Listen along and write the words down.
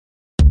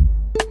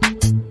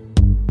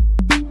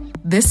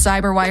This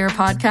CyberWire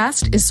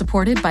podcast is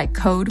supported by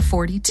Code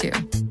 42.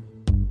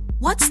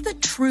 What's the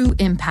true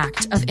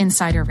impact of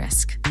insider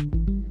risk?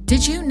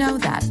 Did you know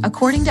that,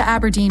 according to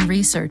Aberdeen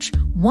research,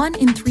 1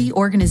 in 3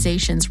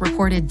 organizations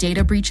reported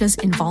data breaches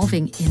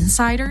involving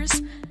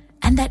insiders?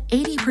 And that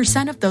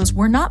 80% of those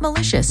were not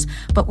malicious,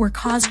 but were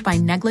caused by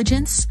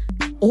negligence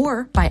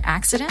or by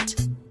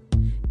accident?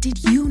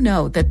 Did you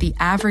know that the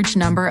average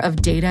number of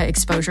data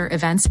exposure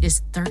events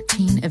is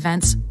 13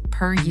 events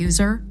per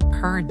user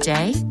per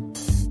day?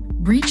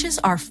 Breaches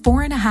are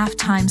 4.5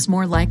 times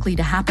more likely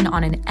to happen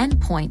on an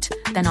endpoint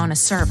than on a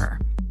server,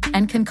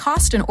 and can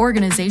cost an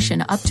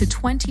organization up to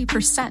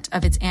 20%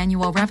 of its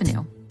annual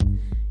revenue.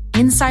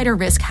 Insider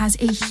risk has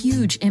a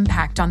huge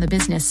impact on the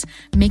business,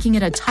 making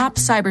it a top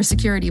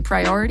cybersecurity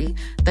priority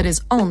that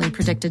is only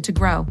predicted to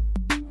grow.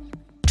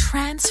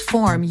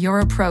 Transform your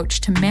approach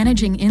to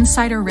managing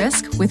insider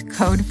risk with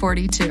Code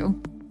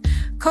 42.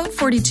 Code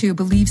 42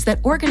 believes that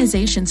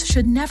organizations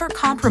should never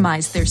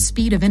compromise their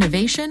speed of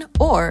innovation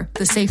or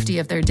the safety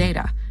of their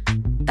data.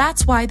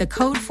 That's why the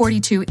Code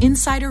 42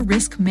 insider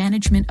risk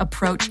management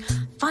approach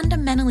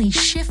fundamentally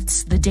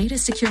shifts the data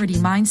security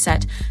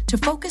mindset to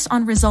focus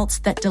on results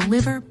that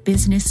deliver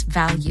business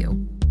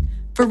value.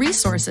 For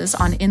resources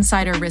on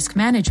insider risk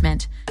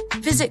management,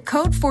 visit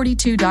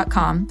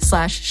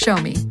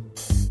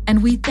code42.com/showme.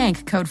 And we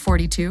thank Code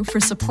 42 for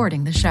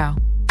supporting the show.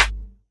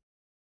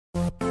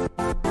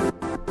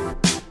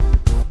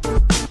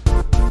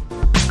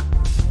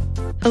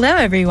 Hello,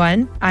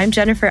 everyone. I'm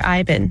Jennifer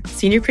Iben,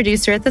 Senior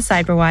Producer at the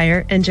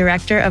CyberWire and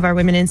Director of our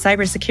Women in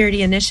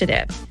Cybersecurity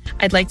initiative.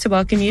 I'd like to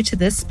welcome you to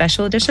this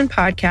special edition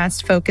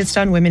podcast focused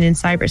on women in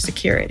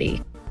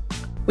cybersecurity.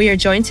 We are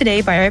joined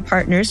today by our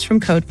partners from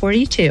Code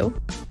 42,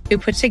 who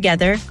put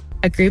together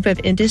a group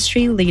of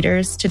industry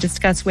leaders to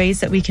discuss ways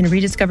that we can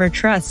rediscover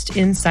trust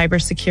in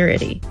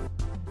cybersecurity.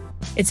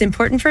 It's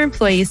important for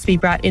employees to be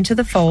brought into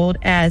the fold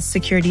as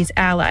security's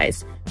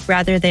allies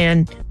rather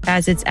than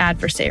as its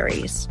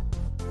adversaries.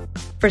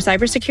 For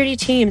cybersecurity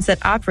teams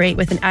that operate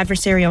with an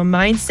adversarial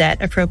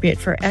mindset appropriate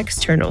for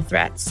external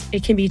threats,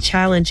 it can be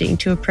challenging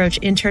to approach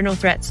internal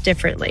threats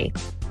differently.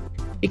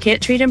 You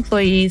can't treat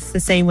employees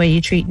the same way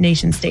you treat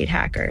nation-state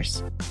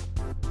hackers.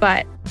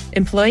 But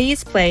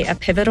employees play a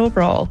pivotal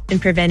role in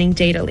preventing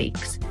data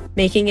leaks,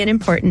 making it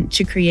important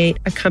to create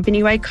a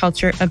company-wide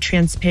culture of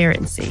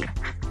transparency.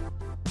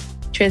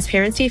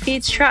 Transparency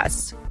feeds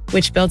trust,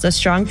 which builds a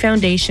strong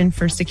foundation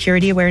for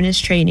security awareness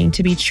training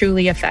to be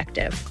truly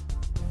effective.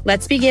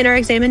 Let's begin our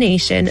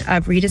examination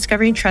of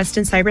rediscovering trust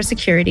in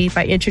cybersecurity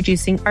by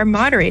introducing our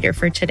moderator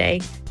for today,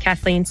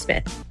 Kathleen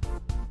Smith.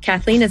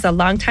 Kathleen is a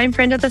longtime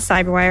friend of the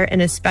CyberWire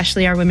and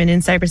especially our Women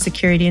in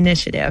Cybersecurity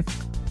initiative.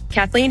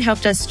 Kathleen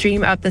helped us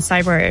stream up the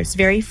CyberWire's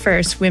very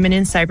first Women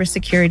in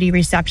Cybersecurity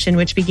reception,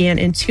 which began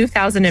in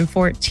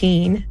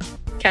 2014.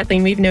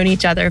 Kathleen, we've known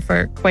each other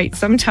for quite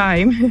some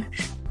time.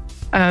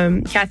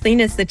 Kathleen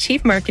is the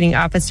Chief Marketing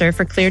Officer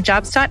for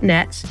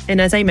clearjobs.net,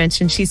 and as I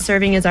mentioned, she's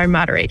serving as our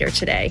moderator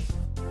today.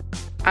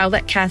 I'll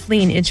let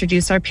Kathleen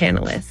introduce our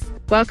panelists.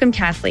 Welcome,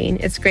 Kathleen.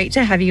 It's great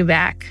to have you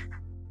back.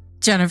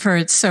 Jennifer,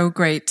 it's so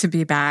great to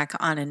be back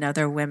on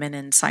another Women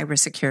in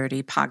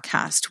Cybersecurity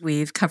podcast.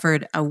 We've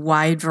covered a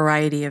wide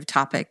variety of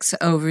topics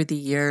over the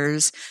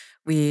years.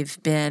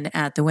 We've been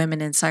at the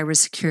Women in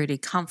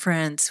Cybersecurity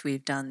Conference.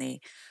 We've done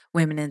the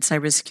Women in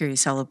Cybersecurity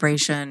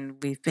Celebration.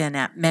 We've been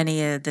at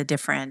many of the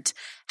different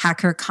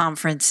hacker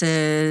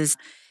conferences.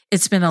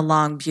 It's been a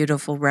long,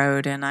 beautiful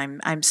road, and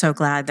I'm so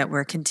glad that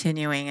we're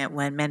continuing it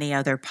when many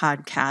other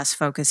podcasts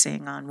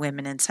focusing on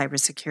women in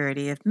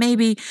cybersecurity have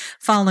maybe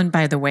fallen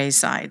by the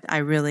wayside. I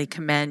really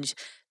commend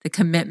the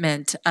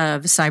commitment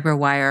of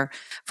CyberWire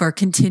for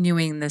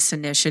continuing this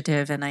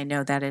initiative, and I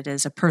know that it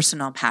is a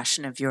personal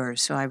passion of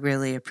yours, so I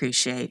really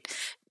appreciate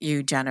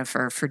you,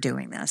 Jennifer, for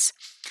doing this.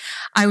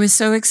 I was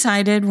so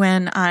excited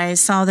when I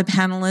saw the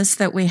panelists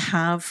that we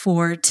have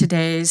for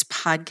today's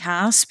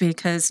podcast,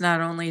 because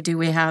not only do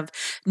we have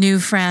new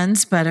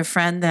friends, but a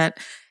friend that,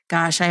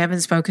 gosh, I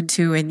haven't spoken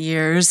to in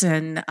years,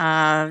 and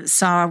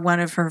saw one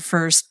of her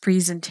first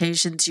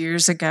presentations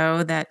years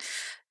ago that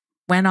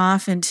went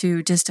off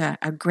into just a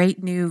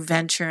great new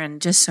venture,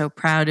 and just so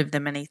proud of the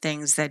many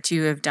things that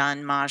you have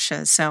done,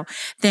 Masha. So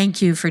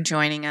thank you for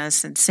joining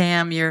us. And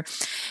Sam, you're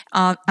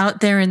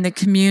out there in the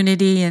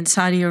community in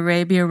Saudi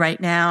Arabia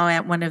right now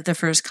at one of the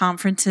first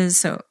conferences.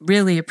 So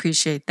really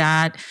appreciate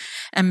that.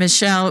 And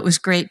Michelle, it was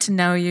great to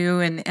know you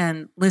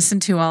and listen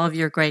to all of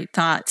your great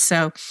thoughts.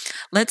 So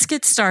let's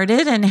get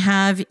started and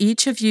have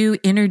each of you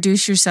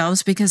introduce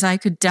yourselves, because I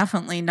could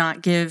definitely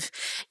not give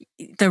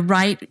the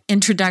right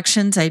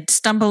introductions. I'd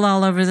stumble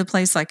all over the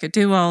place like I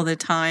do all the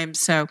time.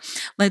 So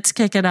let's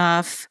kick it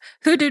off.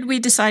 Who did we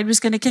decide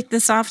was going to kick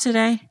this off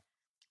today?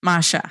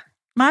 Masha.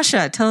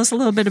 Masha, tell us a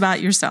little bit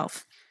about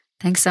yourself.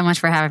 Thanks so much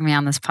for having me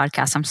on this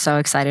podcast. I'm so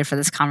excited for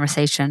this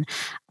conversation.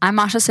 I'm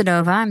Masha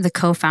Sadova. I'm the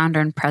co-founder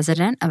and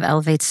president of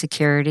Elevate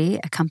Security,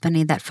 a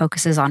company that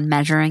focuses on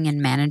measuring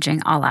and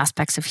managing all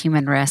aspects of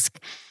human risk.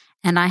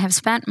 And I have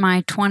spent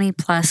my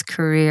 20-plus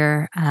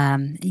career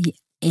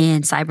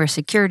in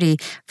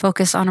cybersecurity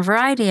focused on a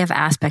variety of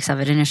aspects of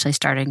it, initially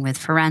starting with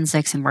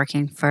forensics and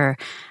working for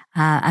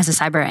as a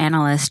cyber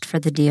analyst for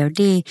the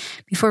DoD,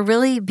 before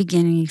really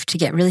beginning to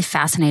get really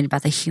fascinated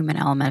about the human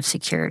element of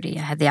security.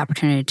 I had the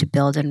opportunity to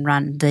build and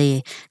run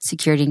the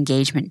security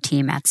engagement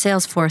team at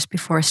Salesforce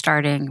before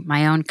starting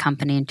my own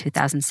company in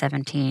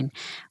 2017,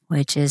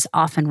 which is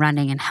often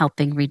running and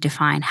helping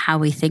redefine how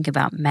we think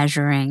about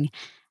measuring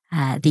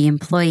the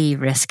employee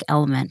risk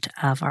element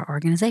of our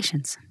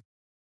organizations.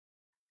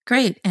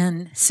 Great.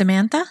 And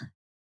Samantha?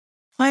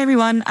 Hi,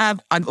 everyone.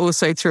 I'm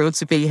also thrilled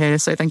to be here.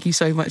 So thank you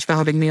so much for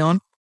having me on.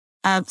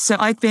 So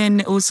I've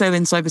been also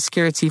in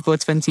cybersecurity for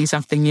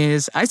 20-something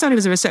years. I started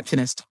as a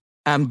receptionist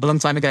a long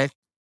time ago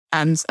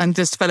and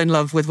just fell in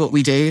love with what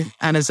we do.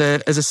 And as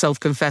a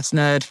self-confessed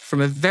nerd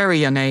from a very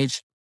young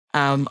age,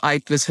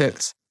 I was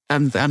hooked.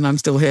 And I'm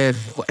still here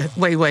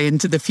way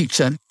into the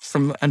future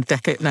from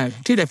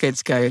 2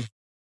 decades ago.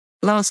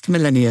 Last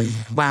millennium.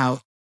 Wow.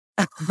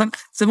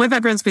 So my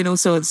background's been all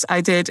sorts.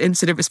 I did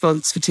incident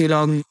response for too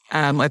long.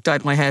 I've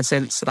dyed my hair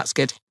since, so that's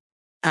good.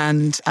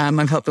 And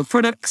I've helped build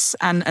products.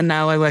 And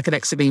now I work at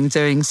Exabeam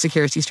doing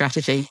security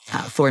strategy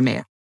for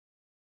EMEA.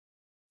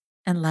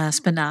 And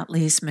last but not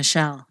least,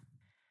 Michelle.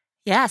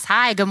 Yes.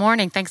 Hi. Good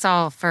morning. Thanks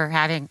all for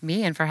having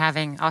me and for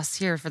having us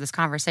here for this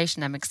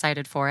conversation. I'm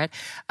excited for it.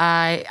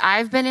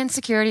 I've been in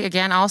security,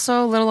 again,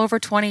 also a little over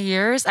 20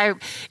 years.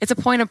 It's a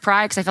point of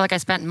pride because I feel like I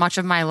spent much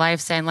of my life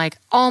saying like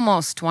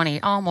almost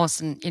 20,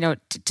 almost, and,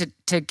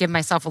 to give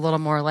myself a little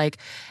more like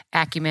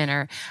acumen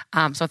or,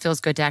 so it feels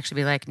good to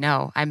actually be like,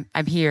 no,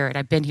 I'm here and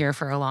I've been here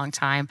for a long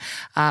time.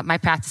 My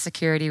path to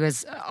security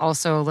was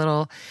also a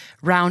little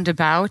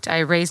roundabout. I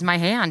raised my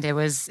hand. It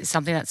was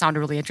something that sounded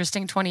really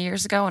interesting 20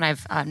 years ago, and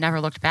I've never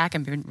looked back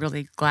and been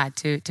really glad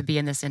to be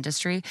in this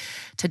industry.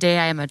 Today,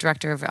 I am a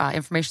director of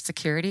information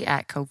security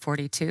at Code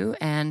 42,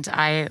 and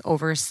I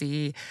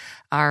oversee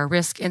our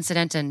risk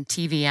incident and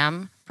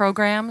TVM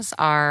programs,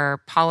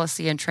 our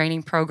policy and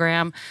training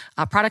program,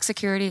 product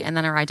security, and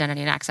then our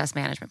identity and access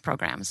management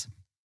programs.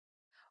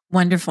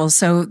 Wonderful.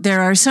 So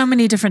there are so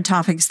many different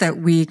topics that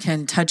we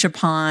can touch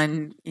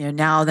upon,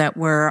 now that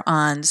we're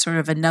on sort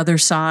of another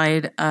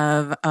side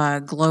of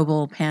a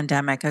global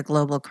pandemic, a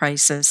global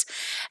crisis,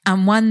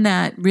 and one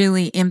that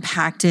really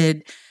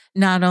impacted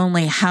not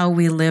only how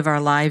we live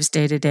our lives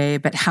day to day,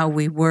 but how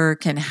we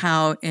work and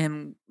how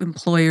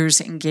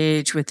employers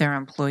engage with their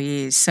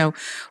employees. So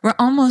we're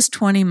almost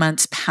 20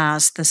 months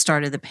past the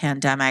start of the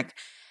pandemic.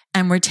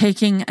 And we're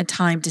taking a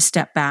time to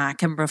step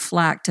back and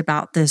reflect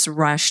about this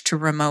rush to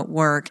remote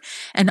work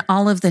and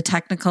all of the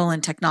technical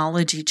and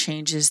technology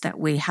changes that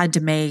we had to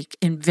make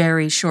in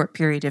very short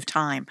period of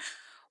time.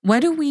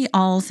 What do we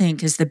all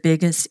think is the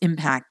biggest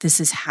impact this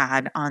has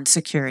had on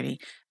security?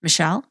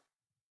 Michelle?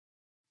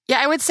 Yeah,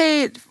 I would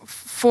say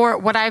for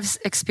what I've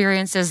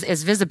experienced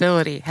is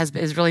visibility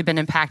has really been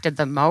impacted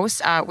the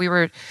most. We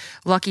were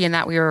lucky in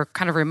that we were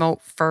kind of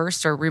remote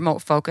first or remote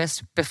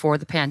focused before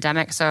the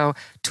pandemic. So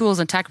tools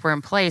and tech were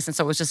in place. And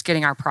so it was just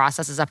getting our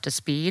processes up to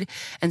speed.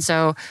 And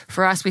so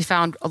for us, we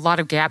found a lot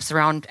of gaps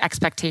around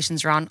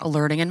expectations around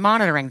alerting and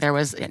monitoring. There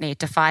was an 8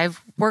 to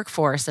 5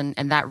 workforce, and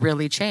that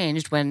really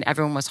changed when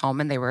everyone was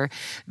home and they were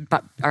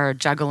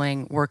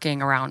juggling,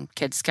 working around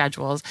kids'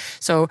 schedules.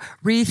 So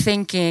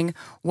rethinking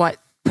what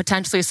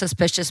potentially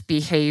suspicious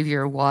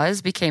behavior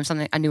became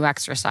a new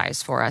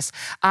exercise for us.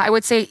 I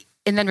would say,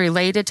 and then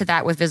related to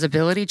that with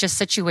visibility,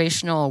 just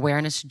situational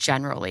awareness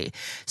generally.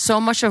 So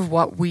much of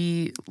what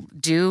we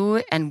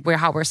do and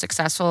how we're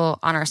successful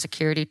on our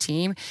security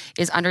team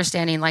is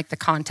understanding like the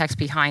context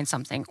behind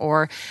something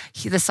or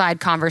the side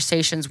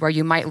conversations where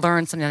you might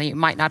learn something that you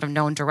might not have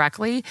known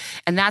directly.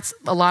 And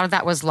a lot of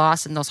that was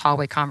lost in those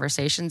hallway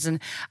conversations.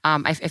 And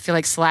I feel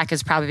like Slack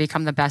has probably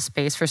become the best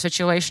space for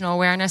situational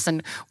awareness.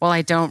 And while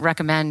I don't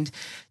recommend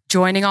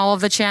joining all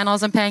of the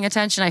channels and paying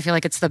attention, I feel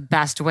like it's the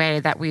best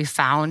way that we've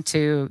found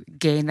to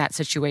gain that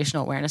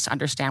situational awareness to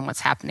understand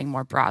what's happening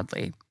more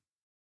broadly.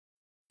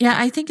 Yeah,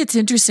 I think it's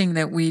interesting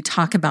that we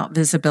talk about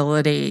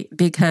visibility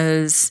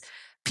because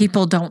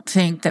people don't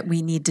think that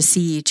we need to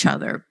see each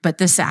other. But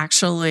this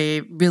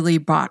actually really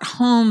brought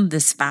home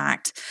this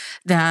fact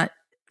that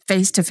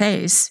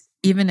face-to-face,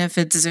 even if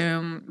it's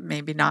Zoom,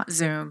 maybe not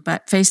Zoom,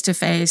 but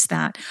face-to-face,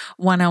 that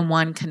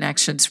one-on-one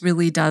connections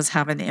really does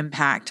have an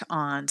impact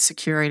on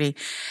security.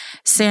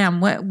 Sam,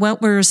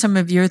 what were some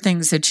of your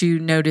things that you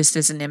noticed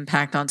as an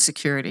impact on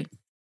security?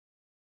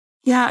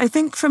 Yeah, I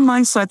think from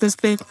my side, there's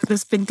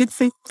been good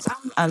things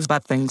and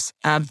bad things.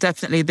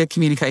 Definitely the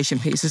communication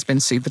piece has been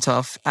super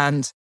tough,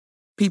 and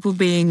people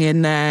being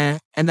in their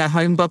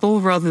home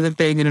bubble rather than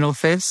being in an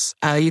office,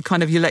 you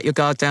let your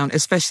guard down,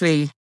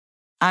 especially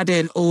add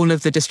in all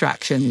of the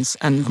distractions,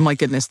 and my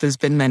goodness, there's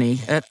been many.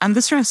 And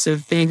the stress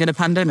of being in a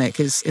pandemic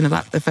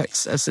that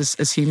affects us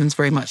as humans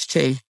very much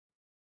too.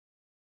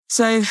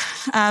 So,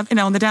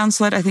 on the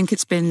downside, I think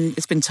it's been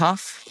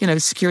tough.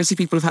 Security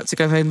people have had to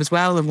go home as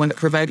well and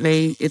work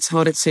remotely. It's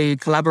harder to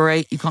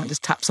collaborate. You can't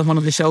just tap someone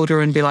on the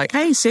shoulder and be like,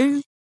 "Hey,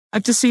 Sue,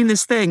 I've just seen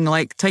this thing.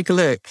 Like, take a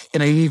look."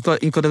 You've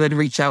got to then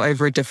reach out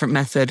over a different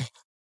method.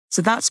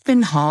 So that's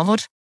been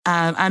hard.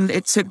 And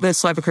it took the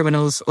cyber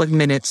criminals like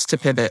minutes to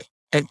pivot.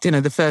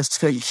 The first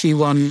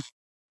Q1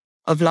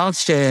 of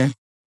last year,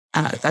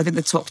 I think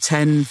the top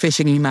 10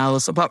 phishing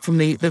emails, apart from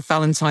the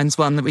Valentine's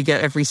one that we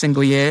get every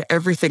single year,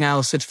 everything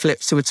else had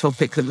flipped to a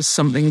topic that was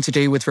something to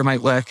do with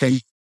remote working.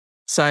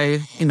 So,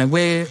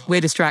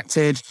 we're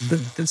distracted.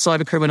 The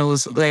cyber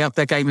criminals, they up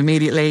their game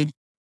immediately.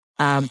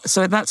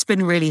 So that's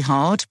been really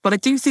hard. But I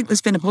do think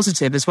there's been a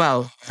positive as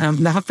well.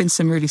 There have been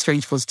some really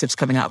strange positives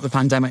coming out of the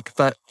pandemic.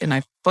 But,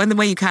 find the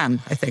way you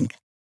can, I think.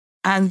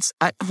 And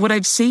what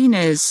I've seen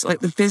is like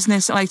the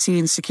business, IT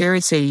and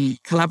security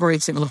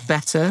collaborating a lot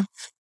better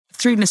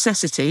through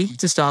necessity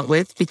to start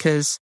with,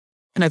 because,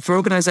 for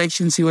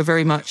organizations who are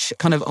very much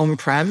kind of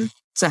on-prem,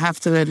 to have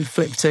to then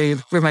flip to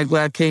remote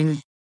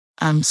working,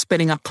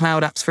 spinning up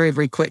cloud apps very,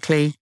 very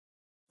quickly.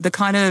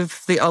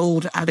 The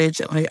old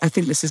adage, I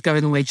think this is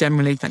going away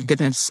generally, thank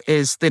goodness,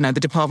 is, the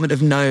department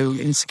of no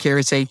in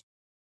security.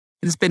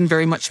 It's been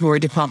very much more a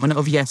department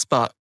of yes,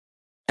 but,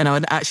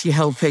 and actually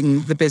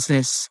helping the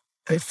business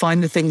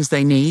find the things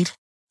they need.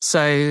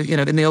 So,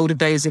 in the older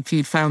days, if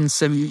you'd found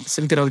some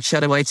good old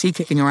shadow IT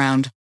kicking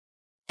around,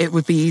 it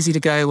would be easy to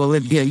go, well,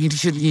 you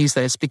shouldn't use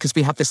this because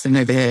we have this thing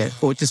over here,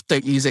 or just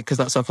don't use it because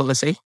that's our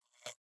policy.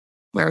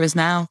 Whereas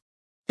now,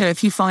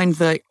 if you find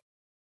that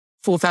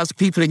 4,000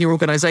 people in your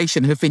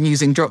organization have been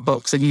using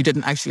Dropbox and you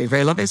didn't actually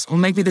realize, or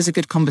maybe there's a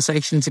good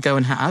conversation to go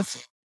and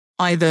have.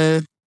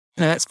 Either,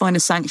 let's find a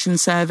sanction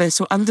service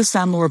or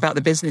understand more about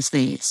the business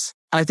needs.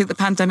 And I think the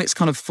pandemic's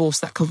kind of forced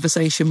that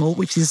conversation more,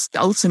 which is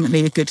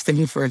ultimately a good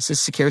thing for us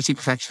as security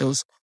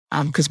professionals,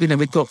 because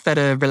we've got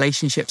better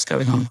relationships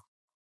going on.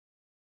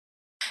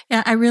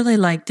 Yeah, I really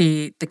like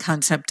the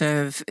concept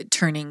of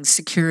turning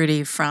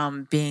security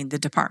from being the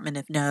department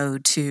of no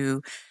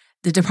to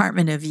the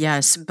department of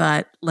yes,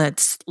 but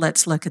let's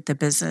look at the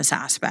business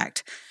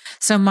aspect.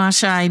 So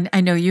Masha,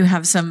 I know you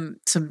have some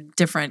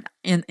different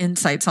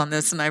insights on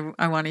this, and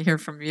I want to hear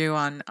from you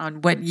on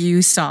what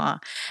you saw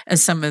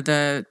as some of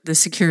the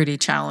security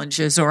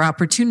challenges or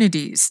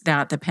opportunities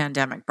that the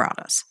pandemic brought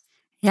us.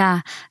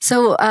 Yeah.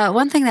 So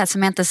one thing that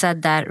Samantha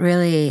said that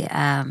really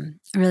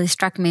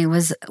struck me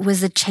was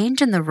the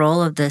change in the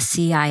role of the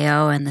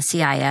CIO and the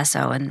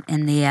CISO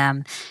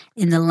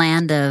in the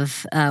land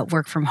of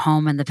work from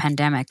home and the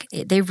pandemic.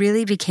 They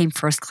really became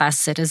first-class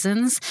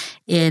citizens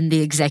in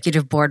the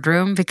executive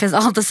boardroom, because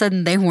all of a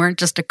sudden they weren't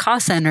just a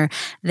cost center;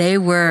 they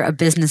were a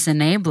business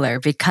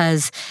enabler,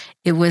 because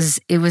it was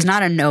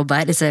not a no,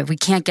 but it's we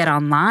can't get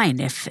online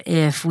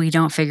if we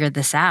don't figure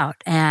this out.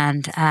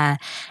 And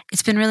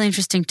it's been really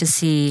interesting to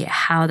see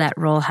how that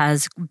role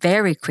has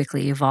very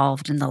quickly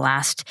evolved in the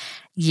last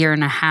year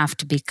and a half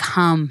to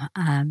become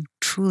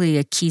truly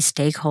a key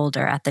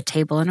stakeholder at the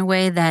table in a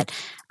way that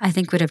I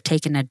think would have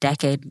taken a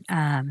decade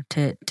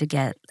to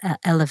get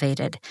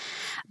elevated.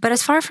 But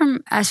as far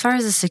as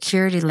the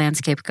security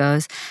landscape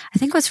goes, I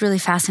think what's really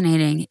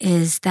fascinating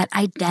is that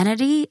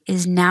identity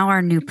is now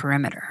our new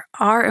perimeter.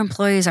 Our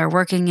employees are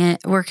working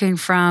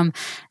from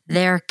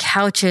their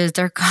couches,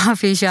 their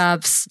coffee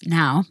shops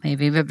now,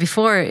 maybe, but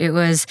before it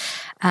was,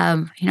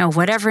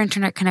 whatever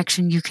internet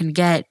connection you can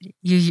get,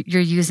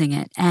 you're using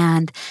it.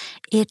 And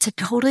it's a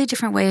totally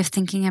different way of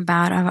thinking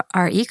about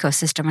our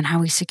ecosystem and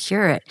how we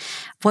secure it.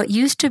 What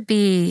used to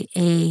be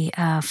a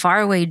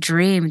faraway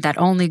dream that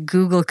only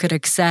Google could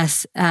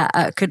access,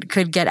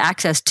 could get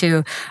access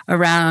to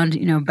around,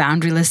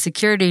 boundaryless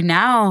security.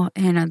 Now,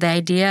 the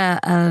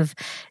idea of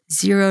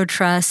zero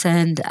trust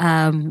and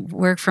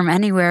work from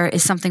anywhere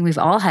is something we've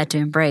all had to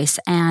embrace.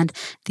 And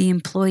the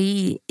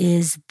employee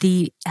is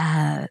the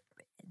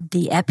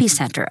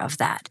epicenter of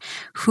that.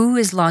 Who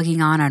is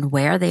logging on and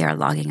where they are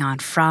logging on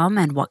from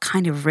and what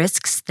kind of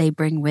risks they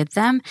bring with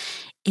them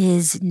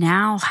is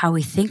now how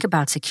we think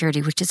about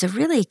security, which is a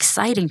really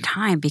exciting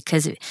time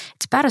because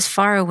it's about as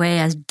far away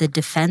as the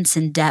defense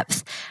in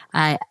depth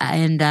the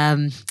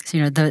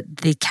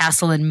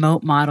castle and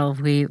moat model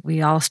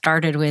we all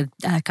started with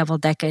a couple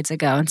of decades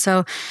ago. And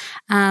so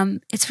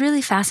it's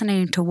really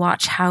fascinating to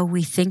watch how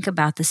we think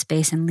about the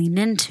space and lean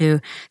into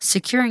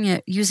securing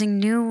it using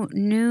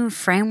new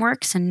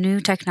frameworks and new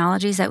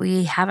technologies that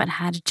we haven't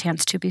had a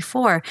chance to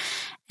before.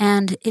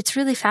 And it's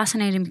really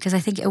fascinating because I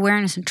think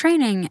awareness and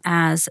training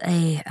as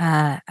a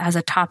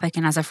topic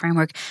and as a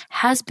framework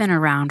has been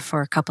around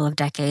for a couple of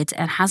decades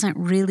and hasn't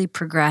really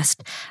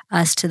progressed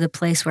us to the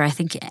place where I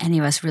think any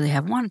of us really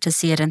have wanted to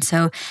see it. And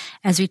so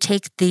as we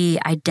take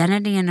the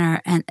identity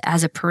and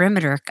as a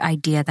perimeter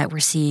idea that we're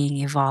seeing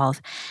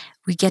evolve,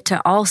 we get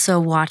to also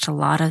watch a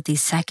lot of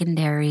these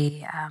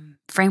secondary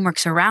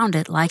frameworks around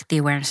it, like the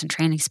awareness and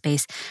training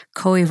space,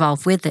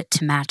 co-evolve with it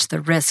to match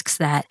the risks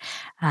that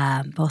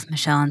both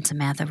Michelle and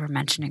Samantha were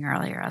mentioning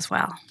earlier as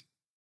well.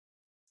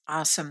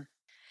 Awesome.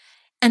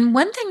 And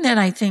one thing that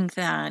I think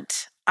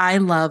that I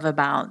love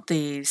about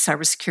the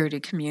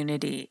cybersecurity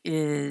community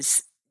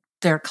is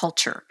their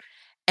culture.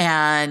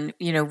 And,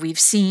 we've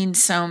seen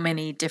so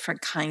many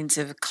different kinds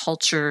of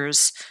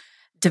cultures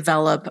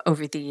develop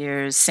over the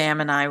years. Sam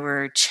and I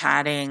were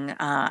chatting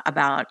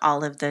about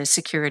all of the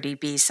security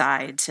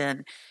B-sides,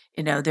 and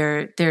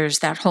There's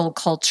that whole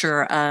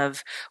culture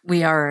of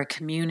we are a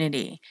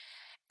community.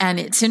 And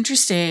it's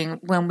interesting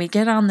when we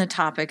get on the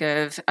topic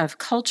of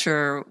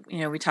culture,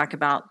 we talk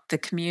about the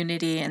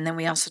community and then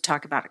we also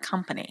talk about a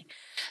company.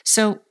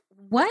 So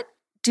what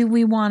do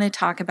we want to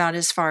talk about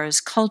as far as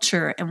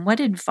culture, and what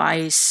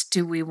advice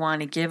do we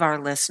want to give our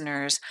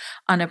listeners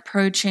on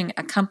approaching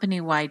a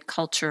company-wide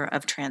culture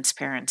of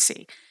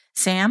transparency?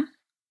 Sam?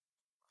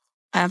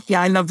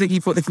 I love that you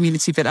brought the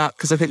community bit up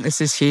because I think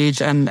this is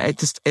huge. And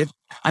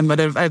I'm at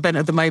an event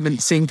at the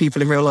moment seeing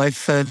people in real life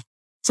for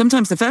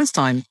sometimes the first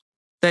time.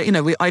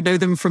 That, I know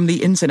them from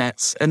the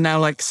internet, and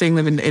now seeing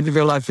them in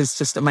real life is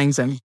just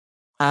amazing.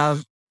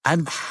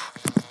 And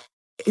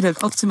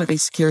ultimately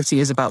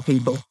security is about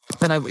people.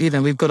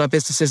 And we've got our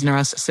businesses and our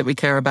assets that we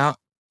care about.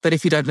 But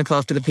if you don't look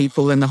after the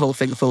people, then the whole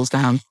thing falls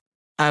down.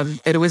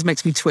 It always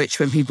makes me twitch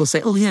when people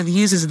say, "Oh yeah, the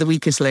users are the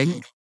weakest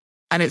link."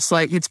 And it's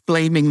it's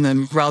blaming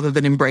them rather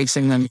than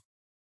embracing them.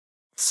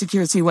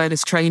 Security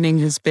awareness training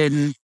has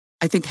been,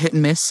 I think, hit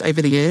and miss over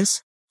the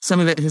years. Some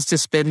of it has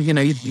just been,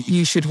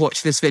 you should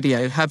watch this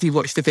video. Have you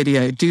watched the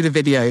video? Do the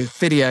video,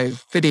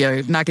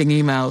 nagging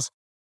emails.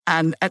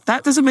 And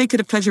that doesn't make it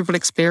a pleasurable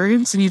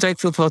experience, and you don't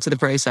feel part of the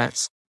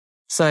process.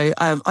 So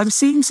I'm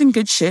seeing some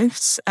good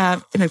shifts.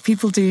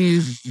 People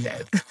do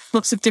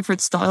lots of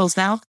different styles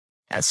now.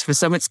 Yes, for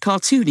some it's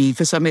cartoony,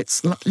 for some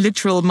it's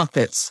literal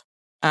Muppets.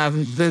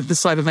 The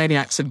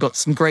cybermaniacs have got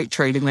some great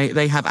training.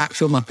 They have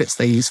actual Muppets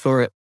they use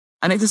for it.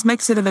 And it just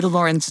makes it a little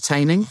more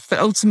entertaining. But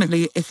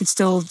ultimately, if it's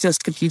still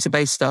just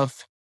computer-based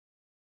stuff,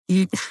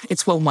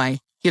 it's one way.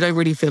 You don't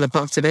really feel a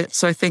part of it.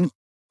 So I think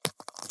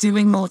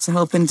doing more to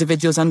help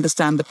individuals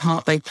understand the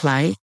part they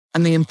play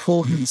and the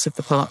importance of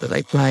the part that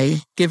they play,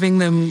 giving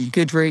them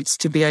good routes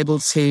to be able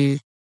to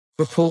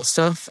report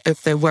stuff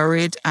if they're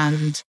worried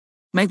and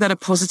make that a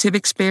positive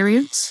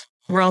experience.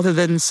 Rather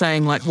than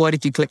saying why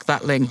did you click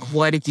that link?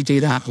 Why did you do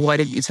that? Why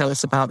didn't you tell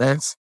us about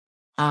this?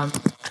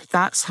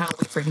 That's how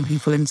we bring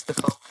people into the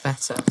fold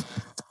better.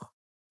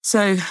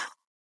 So,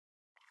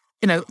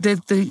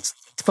 the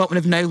Department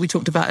of No we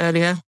talked about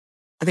earlier,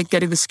 I think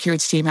getting the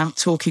security team out,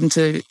 talking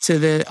to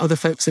the other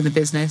folks in the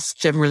business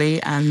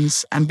generally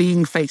and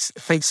being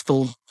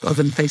faceful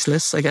rather than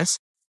faceless, I guess.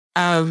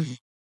 And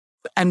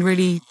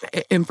really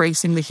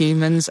embracing the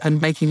humans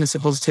and making this a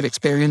positive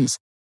experience.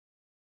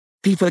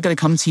 People are going to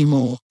come to you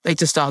more. They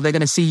just are. They're going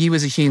to see you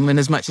as a human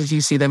as much as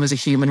you see them as a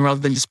human, rather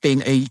than just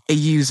being a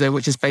user,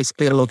 which is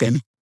basically a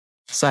login.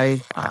 So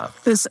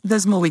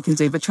there's more we can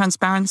do. But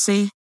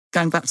transparency,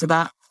 going back to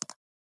that,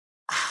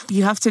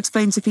 you have to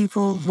explain to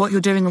people what you're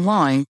doing and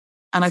why.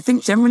 And I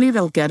think generally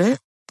they'll get it.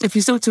 If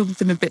you still talk to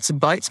them in bits and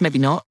bytes, maybe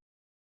not.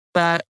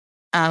 But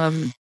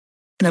I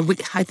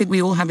think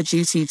we all have a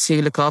duty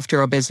to look after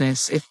our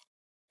business.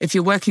 If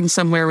you're working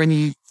somewhere and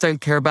you don't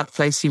care about the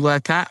place you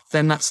work at,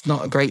 then that's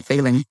not a great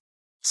feeling.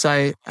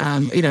 So,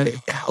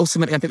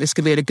 ultimately, I think this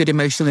could be a good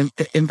emotional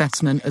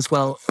investment as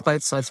well for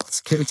both sides of the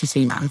security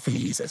team and for the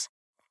users.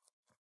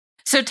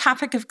 So,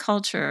 topic of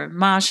culture,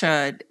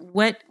 Masha,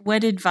 what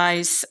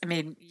advice? I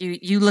mean,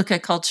 you look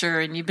at culture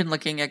and you've been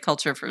looking at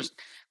culture for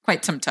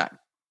quite some time.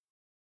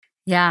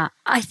 Yeah,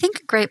 I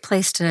think a great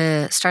place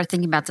to start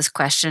thinking about this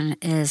question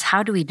is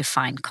how do we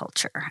define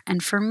culture?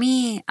 And for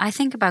me, I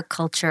think about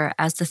culture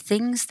as the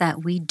things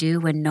that we do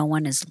when no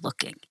one is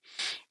looking.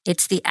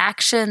 It's the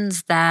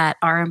actions that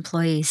our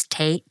employees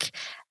take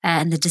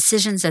and the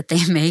decisions that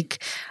they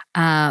make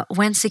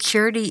when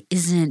security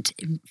isn't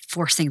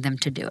forcing them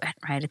to do it,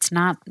 right? It's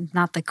not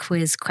the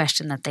quiz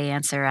question that they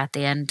answer at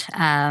the end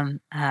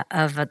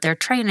of their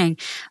training,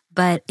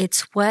 but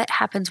it's what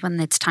happens when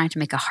it's time to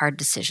make a hard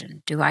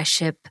decision. Do I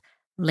ship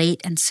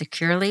late and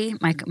securely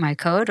my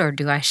code, or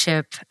do I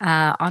ship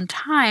on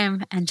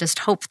time and just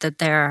hope that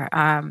there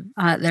are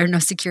no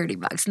security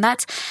bugs? And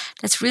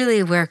that's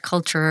really where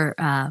culture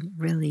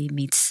really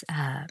meets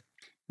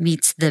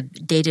the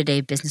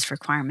day-to-day business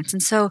requirements.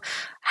 And so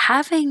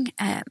having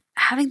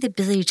the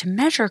ability to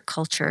measure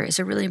culture is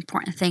a really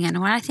important thing.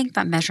 And when I think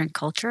about measuring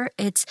culture,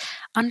 it's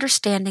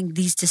understanding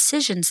these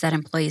decisions that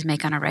employees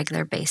make on a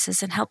regular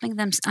basis and helping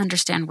them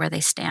understand where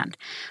they stand.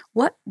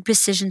 What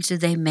decisions do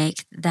they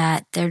make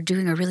that they're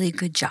doing a really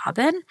good job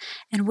in?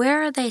 And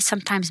where are they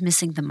sometimes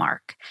missing the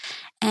mark?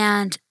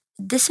 And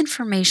this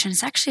information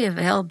is actually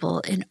available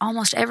in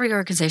almost every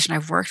organization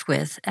I've worked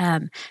with,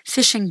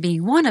 phishing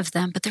being one of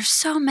them, but there's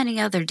so many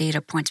other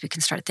data points we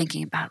can start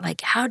thinking about,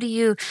 like how do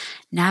you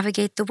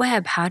navigate the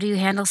web? How do you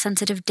handle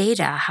sensitive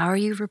data? How are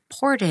you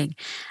reporting?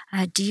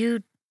 Do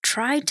you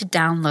try to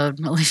download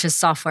malicious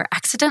software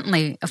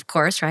accidentally, of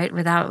course, right?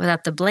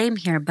 Without the blame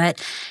here,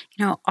 but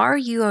are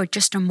you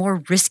just a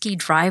more risky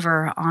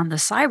driver on the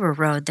cyber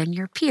road than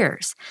your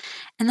peers?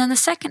 And then the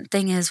second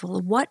thing is,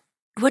 well,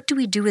 what do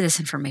we do with this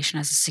information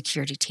as a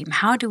security team?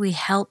 How do we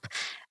help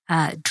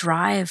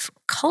drive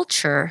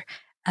culture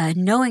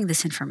knowing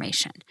this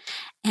information?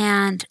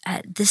 And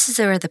this is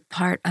where the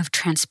part of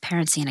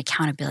transparency and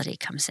accountability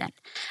comes in.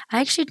 I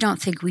actually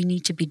don't think we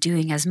need to be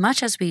doing as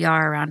much as we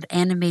are around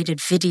animated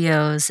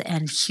videos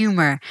and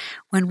humor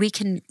when we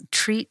can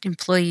treat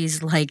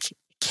employees like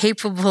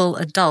capable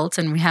adults,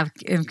 and we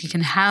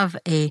can have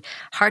a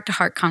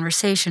heart-to-heart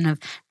conversation of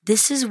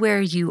this is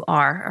where you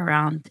are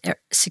around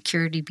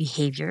security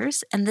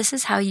behaviors, and this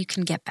is how you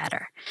can get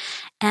better.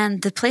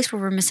 And the place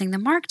where we're missing the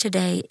mark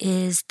today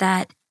is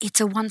that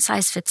it's a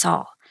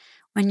one-size-fits-all.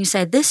 When you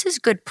say, this is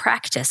good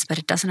practice, but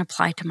it doesn't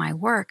apply to my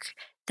work,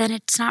 then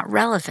it's not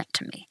relevant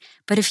to me.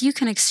 But if you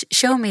can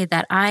show me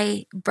that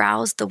I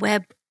browse the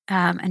web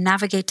and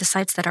navigate to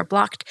sites that are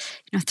blocked,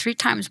 3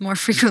 times more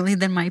frequently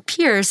than my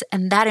peers,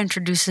 and that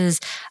introduces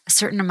a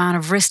certain amount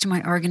of risk to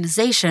my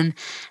organization,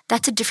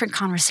 that's a different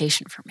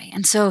conversation for me.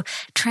 And so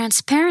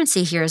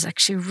transparency here is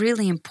actually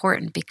really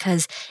important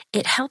because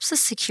it helps the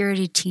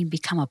security team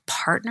become a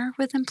partner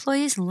with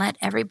employees and let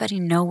everybody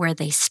know where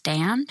they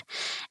stand,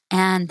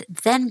 and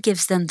then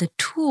gives them the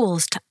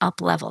tools to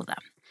up-level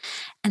them.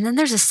 And then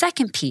there's a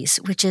second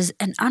piece, which is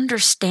an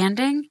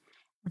understanding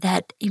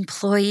that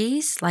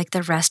employees, like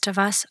the rest of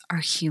us, are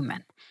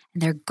human,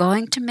 and they're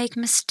going to make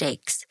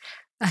mistakes.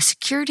 A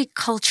security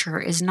culture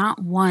is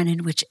not one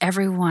in which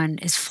everyone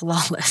is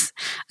flawless.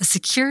 A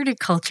security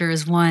culture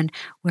is one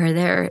where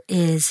there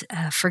is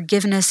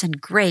forgiveness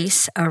and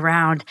grace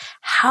around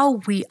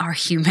how we are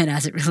human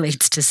as it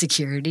relates to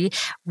security.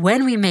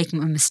 When we make a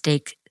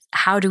mistake,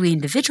 how do we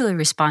individually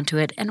respond to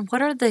it? And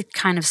what are the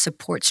kind of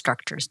support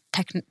structures,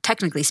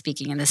 technically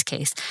speaking in this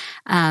case,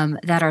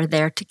 that are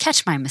there to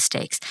catch my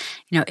mistakes?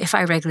 If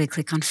I regularly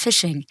click on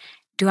phishing,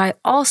 do I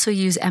also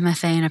use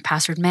MFA and a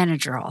password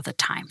manager all the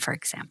time, for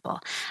example?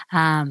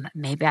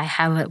 Maybe I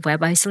have a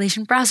web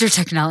isolation browser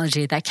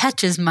technology that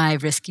catches my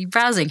risky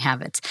browsing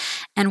habits.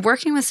 And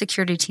working with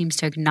security teams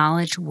to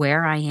acknowledge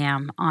where I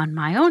am on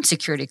my own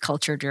security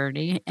culture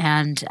journey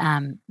and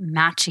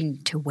matching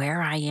to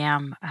where I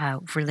am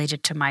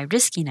related to my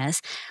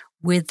riskiness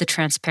with the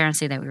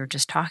transparency that we were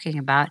just talking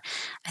about,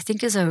 I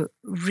think is a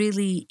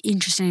really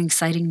interesting,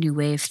 exciting new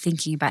way of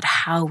thinking about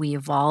how we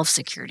evolve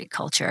security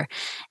culture.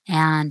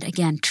 And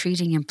again,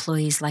 treating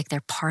employees like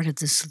they're part of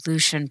the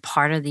solution,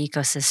 part of the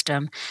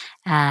ecosystem,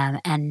 and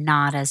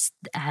not as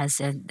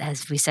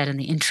we said in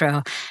the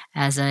intro,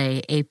 as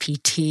a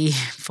APT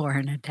for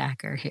an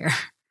attacker here.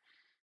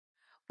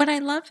 What I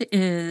love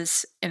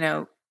is,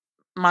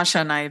 Masha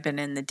and I have been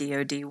in the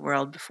DoD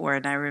world before,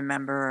 and I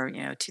remember,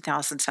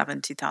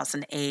 2007,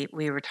 2008,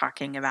 we were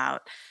talking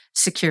about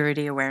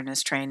security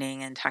awareness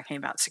training and talking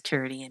about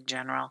security in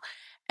general.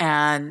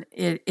 And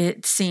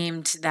it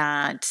seemed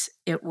that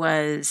it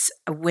was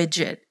a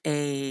widget,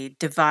 a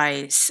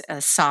device, a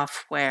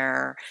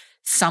software,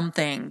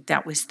 something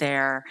that was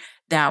there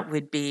that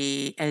would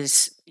be,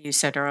 as you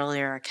said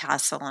earlier, a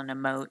castle and a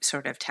moat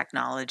sort of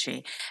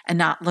technology, and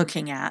not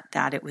looking at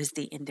that it was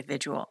the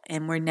individual.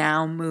 And we're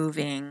now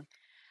moving,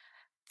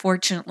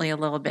 fortunately, a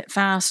little bit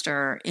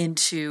faster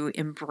into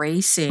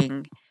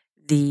embracing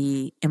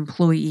the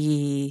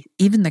employee,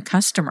 even the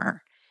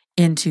customer,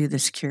 into the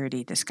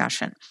security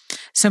discussion.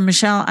 So,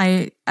 Michelle,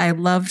 I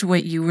loved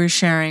what you were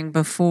sharing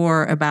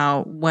before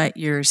about what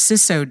your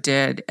CISO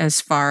did as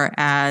far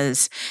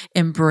as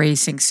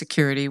embracing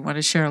security. Want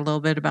to share a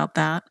little bit about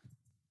that?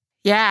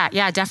 Yeah,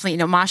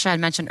 definitely. Masha had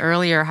mentioned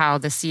earlier how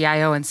the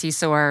CIO and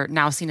CISO are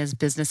now seen as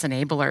business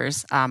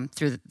enablers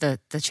through the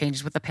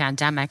changes with the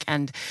pandemic.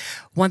 And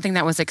one thing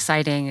that was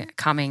exciting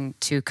coming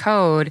to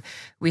Code,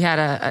 we had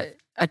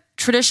a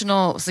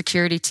traditional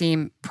security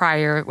team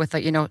prior with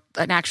an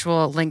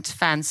actual linked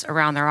fence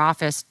around their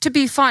office to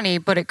be funny,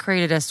 but it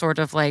created a sort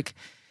of like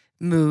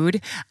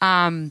mood.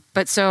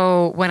 But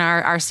so when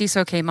our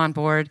CISO came on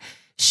board,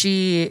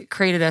 she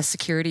created a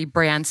security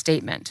brand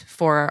statement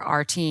for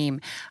our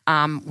team.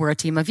 We're a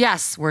team of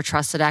yes, we're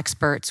trusted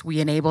experts. We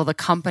enable the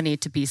company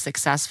to be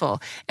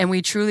successful. And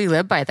we truly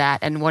live by that.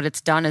 And what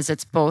it's done is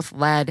it's both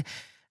led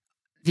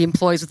the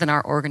employees within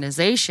our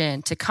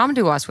organization to come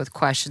to us with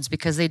questions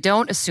because they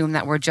don't assume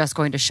that we're just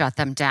going to shut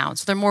them down.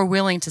 So they're more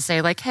willing to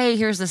say like, hey,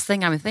 here's this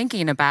thing I'm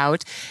thinking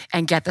about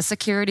and get the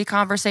security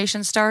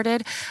conversation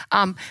started.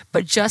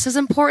 But just as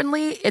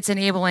importantly, it's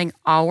enabling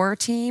our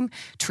team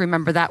to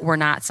remember that we're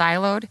not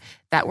siloed,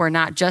 that we're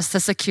not just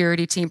the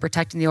security team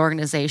protecting the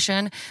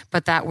organization,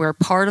 but that we're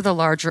part of the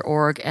larger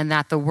org and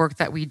that the work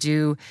that we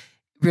do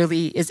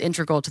really is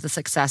integral to the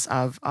success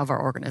of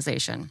our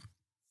organization.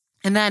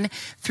 And then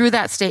through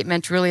that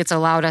statement, really it's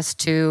allowed us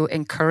to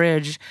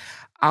encourage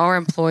our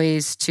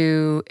employees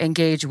to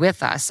engage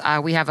with us.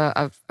 We have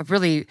a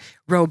really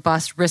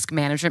robust risk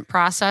management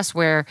process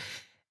where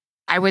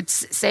I would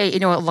say,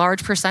 a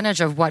large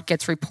percentage of what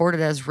gets reported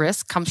as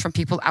risk comes from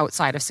people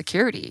outside of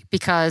security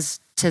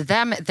because to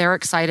them, they're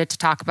excited to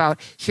talk about,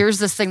 here's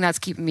this thing that's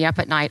keeping me up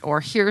at night,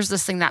 or here's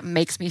this thing that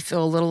makes me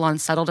feel a little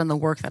unsettled in the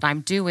work that I'm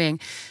doing.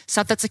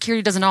 Stuff that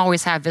security doesn't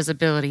always have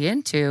visibility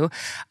into,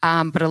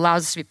 but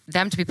allows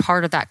them to be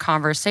part of that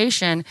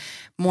conversation.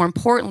 More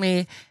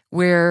importantly,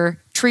 we're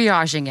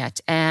triaging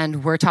it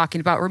and we're talking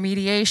about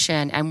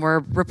remediation and we're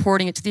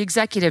reporting it to the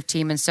executive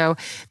team. And so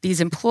these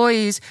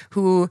employees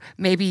who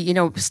maybe,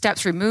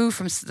 steps removed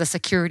from the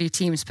security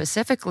team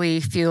specifically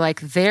feel like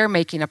they're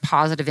making a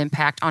positive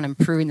impact on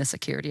improving the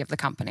security of the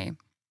company.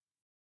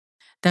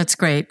 That's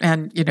great.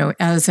 And,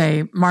 as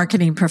a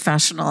marketing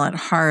professional at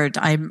heart,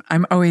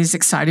 I'm always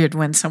excited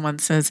when someone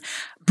says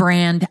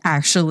brand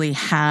actually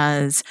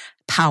has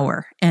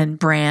power and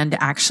brand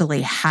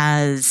actually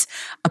has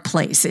a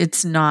place.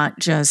 It's not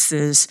just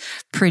this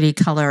pretty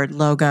colored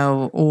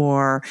logo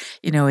or,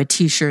 a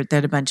t-shirt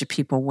that a bunch of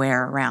people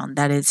wear around.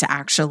 That is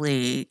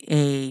actually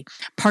a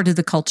part of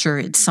the culture.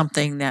 It's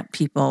something that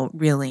people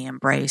really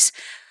embrace.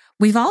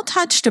 We've all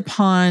touched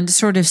upon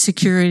sort of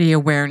security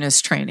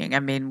awareness training.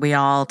 I mean, we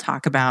all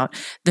talk about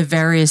the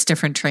various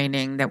different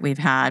training that we've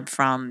had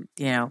from,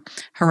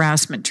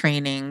 harassment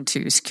training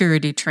to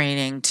security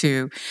training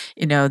to,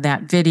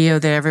 that video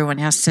that everyone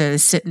has to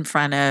sit in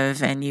front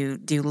of. And you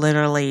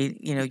literally,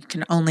 you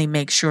can only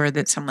make sure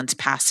that someone's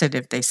passed it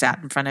if they sat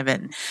in front of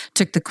it and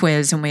took the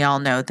quiz. And we all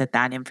know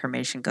that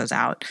information goes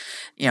out,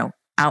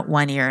 out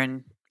one ear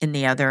and in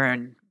the other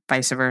and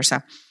vice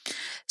versa.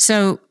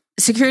 So,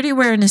 security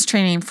awareness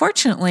training,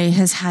 fortunately,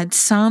 has had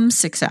some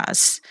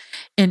success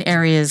in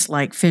areas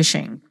like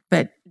phishing.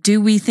 But do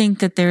we think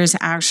that there is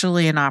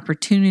actually an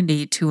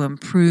opportunity to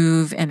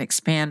improve and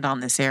expand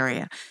on this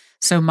area?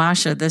 So,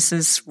 Masha, this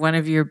is one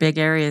of your big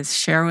areas.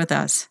 Share with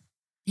us.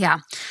 Yeah.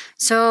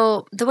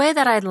 So the way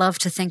that I'd love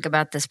to think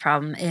about this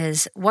problem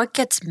is what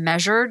gets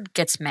measured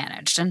gets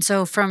managed. And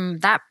so from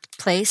that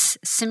place,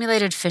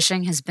 simulated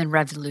phishing has been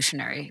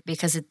revolutionary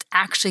because it's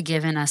actually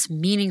given us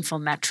meaningful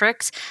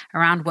metrics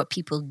around what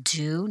people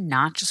do,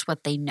 not just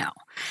what they know.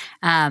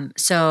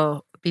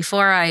 So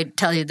before I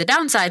tell you the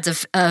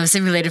downsides of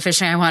simulated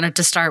phishing, I wanted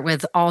to start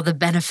with all the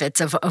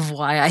benefits of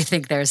why I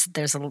think there's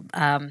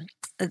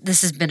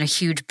this has been a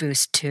huge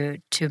boost to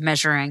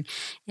measuring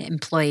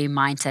employee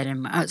mindset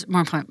and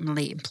more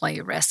importantly,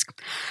 employee risk.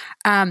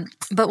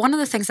 But one of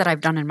the things that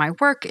I've done in my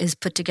work is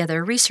put together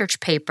a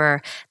research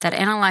paper that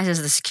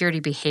analyzes the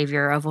security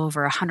behavior of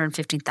over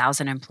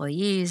 115,000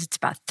 employees. It's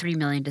about 3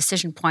 million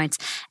decision points.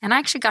 And I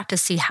actually got to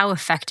see how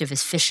effective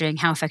is phishing,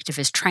 how effective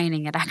is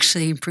training at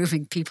actually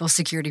improving people's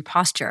security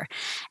posture.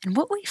 And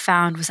what we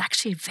found was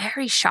actually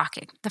very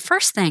shocking. The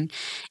first thing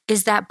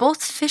is that both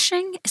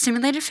phishing,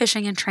 simulated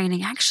phishing and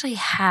training actually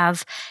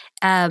have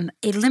a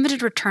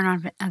limited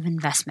return of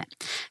investment.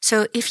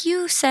 So if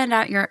you send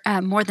out your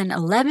more than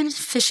 11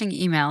 phishing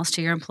emails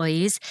to your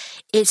employees,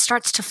 it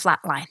starts to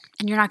flatline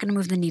and you're not going to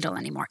move the needle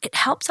anymore. It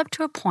helps up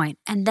to a point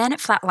and then it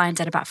flatlines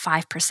at about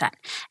 5%.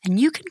 And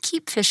you can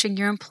keep phishing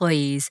your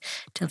employees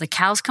till the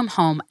cows come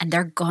home and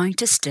they're going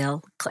to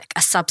still click,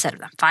 a subset of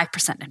them,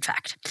 5% in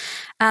fact.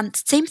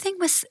 Same thing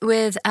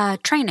with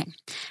training.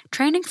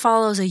 Training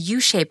follows a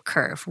U-shaped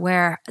curve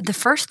where the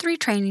first 3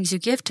 trainings you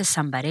give to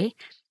somebody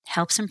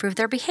helps improve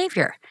their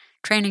behavior.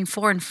 Training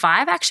 4 and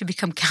 5 actually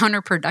become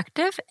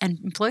counterproductive, and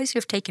employees who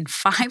have taken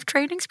 5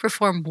 trainings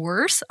perform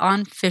worse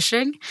on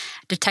phishing,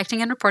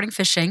 detecting and reporting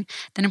phishing,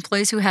 than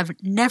employees who have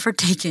never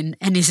taken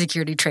any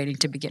security training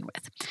to begin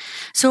with.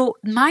 So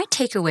my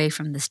takeaway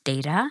from this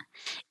data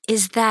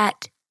is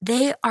that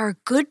they are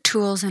good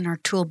tools in our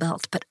tool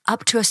belt, but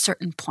up to a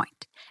certain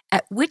point,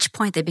 at which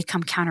point they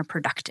become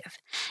counterproductive.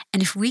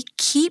 And if we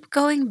keep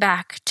going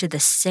back to the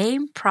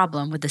same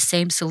problem with the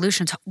same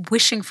solutions,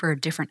 wishing for a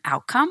different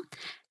outcome,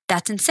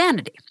 that's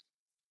insanity.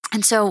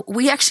 And so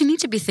we actually need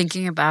to be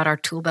thinking about our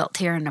tool belt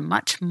here in a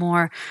much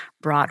more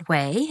broad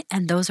way.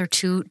 And those are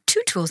two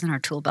tools in our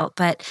tool belt.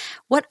 But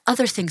what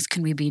other things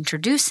can we be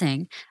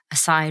introducing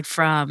aside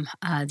from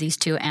these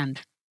two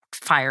and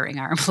firing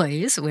our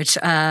employees, which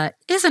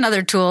is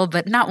another tool,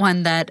 but not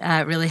one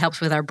that really helps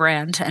with our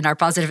brand and our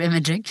positive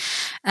imaging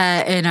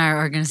in our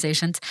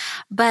organizations.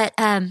 But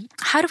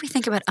how do we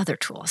think about other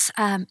tools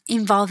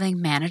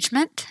involving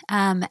management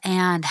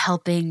and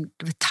helping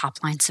with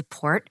top-line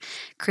support,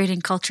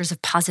 creating cultures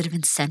of positive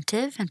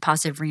incentive and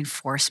positive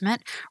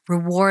reinforcement,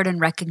 reward and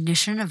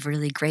recognition of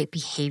really great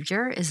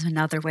behavior is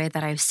another way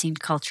that I've seen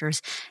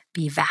cultures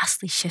be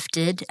vastly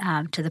shifted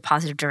to the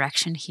positive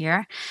direction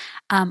here.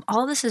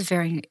 All this is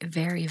very,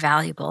 very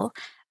valuable.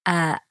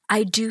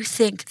 I do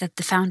think that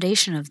the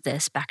foundation of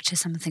this, back to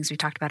some of the things we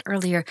talked about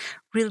earlier,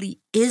 really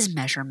is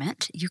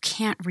measurement. You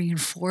can't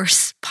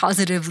reinforce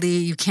positively.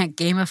 You can't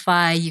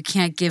gamify. You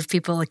can't give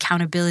people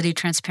accountability,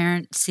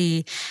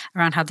 transparency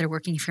around how they're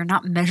working if you're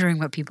not measuring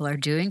what people are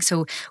doing.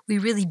 So we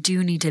really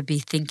do need to be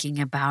thinking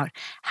about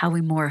how we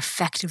more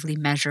effectively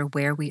measure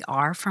where we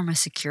are from a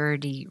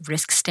security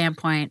risk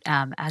standpoint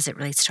as it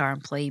relates to our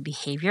employee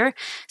behavior.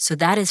 So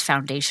that is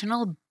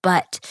foundational,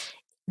 but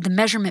the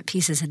measurement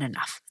piece isn't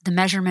enough. The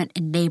measurement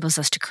enables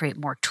us to create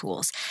more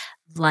tools,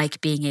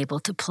 like being able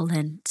to pull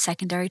in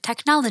secondary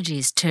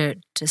technologies to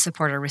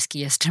support our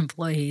riskiest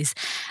employees.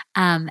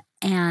 And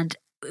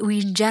we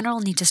in general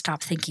need to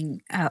stop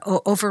thinking,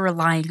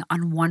 over-relying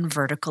on one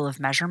vertical of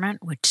measurement,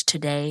 which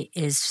today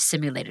is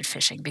simulated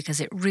phishing,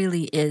 because it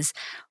really is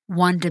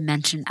one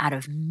dimension out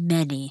of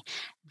many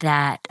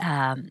that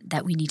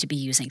we need to be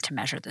using to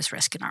measure this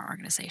risk in our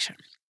organization.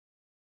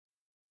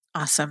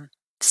 Awesome.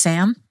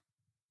 Sam?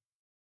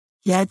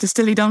 Yeah,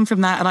 distilling down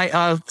from that, and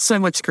I so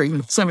much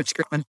screaming.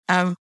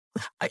 I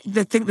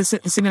think the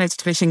simulated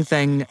phishing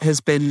thing has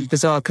been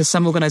bizarre because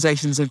some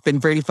organizations have been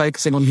really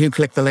focusing on who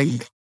clicked the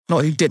link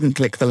not who didn't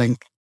click the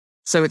link.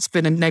 So it's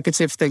been a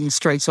negative thing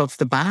straight off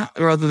the bat,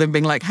 rather than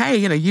being like, hey,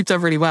 you've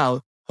done really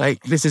well.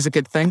 Like, this is a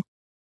good thing.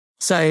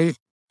 So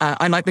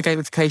I like the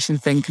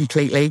gamification thing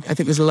completely. I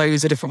think there's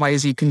loads of different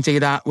ways you can do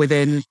that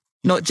within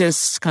not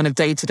just kind of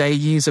day-to-day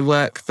user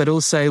work, but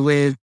also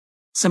with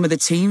some of the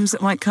teams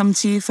that might come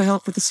to you for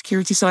help with the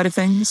security side of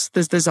things.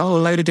 There's a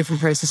whole load of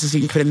different processes you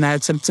can put in there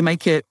to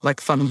make it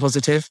like fun and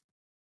positive.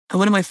 And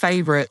one of my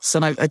favorites,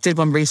 and I did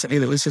one recently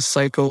that was just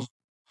so cool,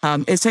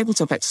 is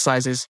tabletop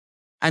exercises,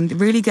 and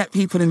really get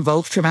people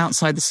involved from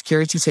outside the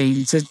security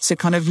team to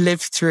kind of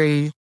live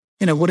through,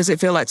 what does it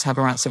feel like to have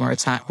a ransomware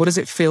attack? What does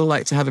it feel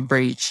like to have a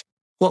breach?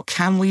 What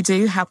can we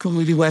do? How can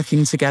we be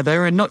working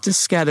together and not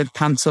just scare the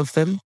pants off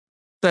them,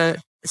 but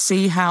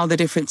see how the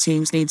different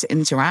teams need to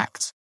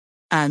interact.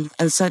 And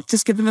so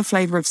just give them a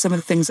flavor of some of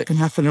the things that can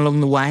happen along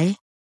the way,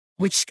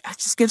 which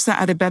just gives that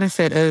added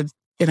benefit of,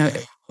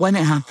 when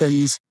it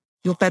happens,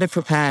 you're better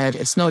prepared.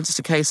 It's not just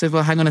a case of,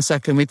 well, hang on a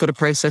second, we've got a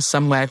process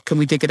somewhere. Can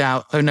we dig it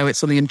out? Oh no,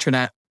 it's on the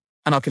intranet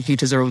and our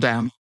computers are all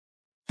down.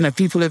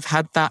 People have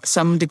had that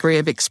some degree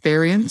of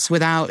experience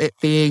without it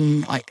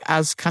being like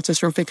as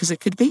catastrophic as it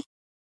could be.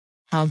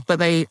 But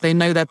they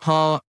know their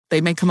part.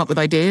 They may come up with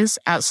ideas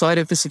outside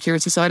of the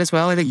security side as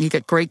well. I think you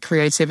get great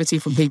creativity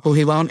from people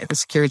who aren't at the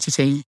security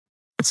team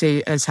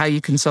as how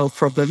you can solve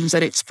problems,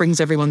 and it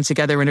brings everyone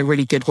together in a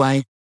really good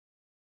way.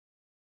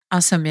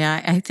 Awesome.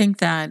 Yeah. I think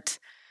that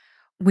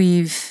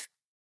we've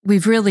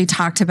really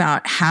talked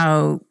about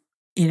how,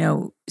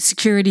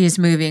 security is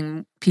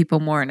moving people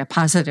more in a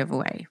positive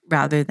way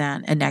rather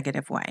than a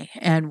negative way.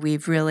 And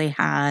we've really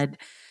had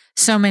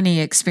so many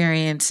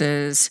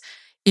experiences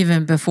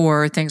even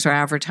before things were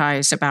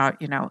advertised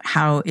about,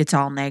 how it's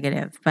all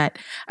negative. But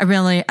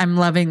I'm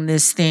loving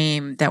this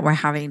theme that we're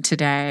having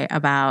today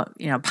about,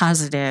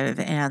 positive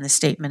and the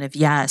statement of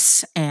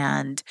yes,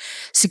 and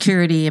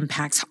security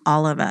impacts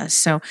all of us.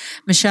 So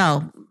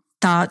Michelle,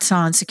 thoughts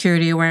on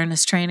security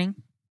awareness training?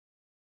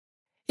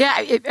 Yeah,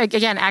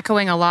 again,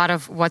 echoing a lot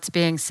of what's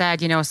being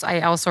said, so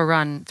I also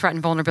run threat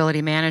and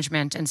vulnerability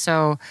management. And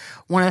so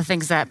one of the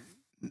things that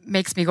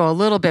makes me go a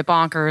little bit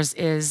bonkers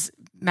is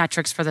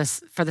metrics for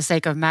the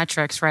sake of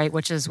metrics, right?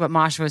 Which is what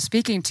Masha was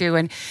speaking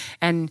to.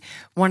 And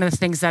one of the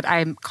things that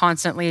I'm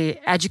constantly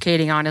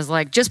educating on is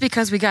like, just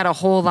because we got a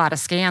whole lot of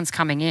scans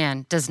coming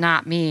in does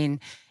not mean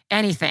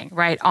anything,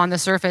 right? On the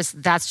surface,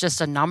 that's just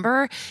a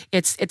number.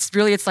 It's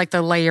like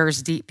the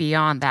layers deep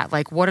beyond that.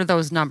 Like, what are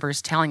those numbers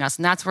telling us?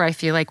 And that's where I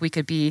feel like we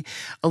could be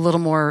a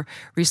little more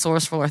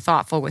resourceful or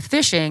thoughtful with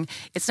phishing.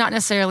 It's not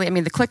necessarily,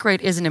 the click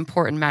rate is an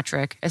important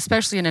metric,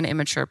 especially in an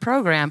immature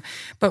program.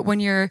 But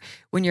when you're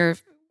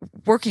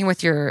working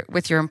with your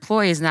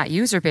employees and that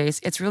user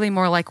base, it's really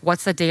more like,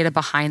 what's the data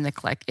behind the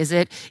click? Is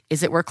it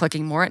we're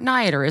clicking more at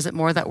night, or is it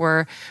more that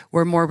we're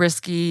more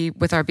risky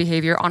with our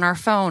behavior on our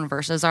phone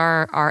versus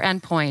our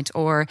endpoint?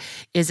 Or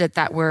is it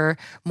that we're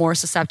more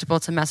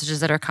susceptible to messages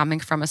that are coming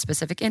from a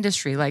specific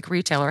industry like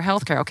retail or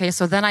healthcare? Okay,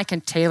 so then I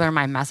can tailor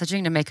my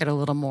messaging to make it a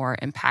little more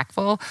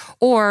impactful,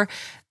 or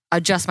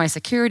adjust my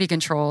security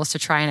controls to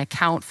try and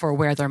account for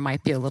where there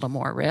might be a little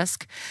more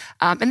risk.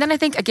 And then I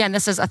think, again,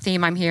 this is a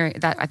theme I'm hearing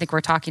that I think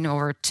we're talking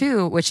over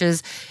too, which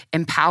is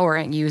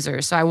empowering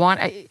users. So I want,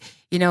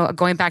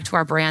 going back to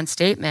our brand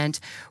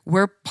statement,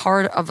 we're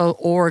part of the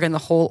org, and the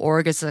whole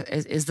org is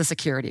the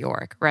security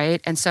org,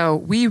 right? And so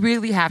we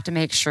really have to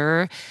make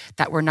sure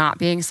that we're not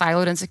being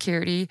siloed in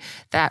security,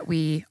 that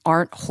we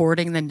aren't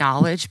hoarding the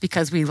knowledge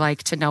because we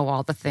like to know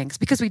all the things,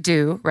 because we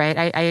do,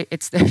 right?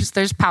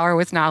 There's power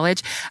with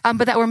knowledge,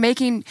 but that we're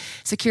making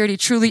security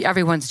truly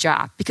everyone's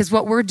job, because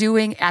what we're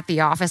doing at the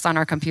office on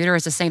our computer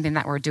is the same thing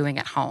that we're doing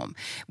at home.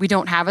 We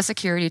don't have a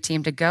security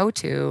team to go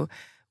to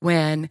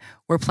when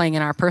we're playing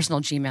in our personal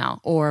Gmail,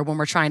 or when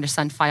we're trying to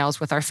send files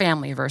with our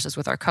family versus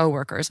with our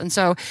coworkers. And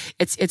so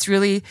it's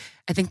really,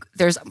 I think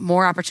there's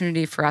more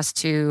opportunity for us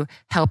to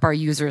help our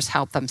users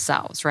help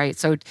themselves, right?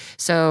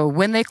 So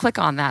when they click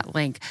on that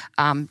link,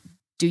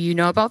 do you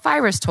know about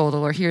VirusTotal?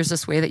 Or here's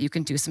this way that you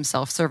can do some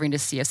self-serving to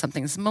see if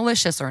something's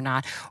malicious or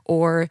not.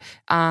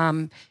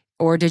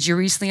 Or did you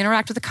recently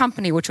interact with a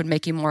company, which would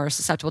make you more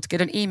susceptible to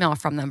get an email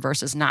from them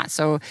versus not?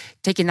 So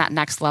taking that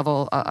next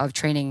level of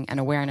training and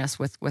awareness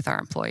with our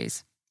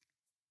employees.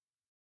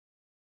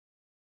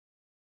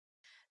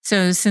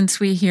 So since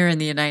we here in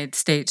the United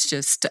States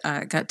just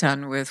got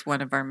done with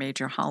one of our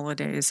major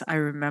holidays, I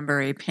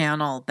remember a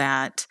panel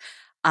that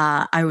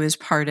I was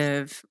part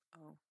of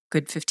a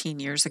good 15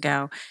 years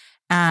ago.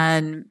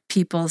 And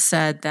people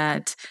said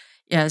that,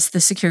 yes, the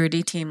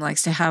security team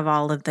likes to have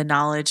all of the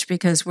knowledge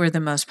because we're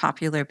the most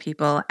popular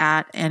people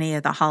at any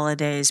of the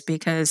holidays,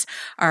 because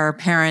our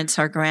parents,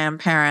 our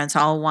grandparents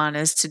all want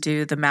us to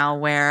do the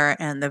malware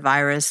and the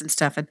virus and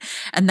stuff.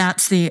 And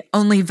that's the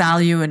only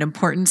value and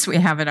importance we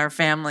have in our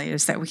family,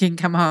 is that we can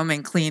come home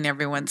and clean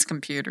everyone's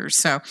computers.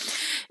 So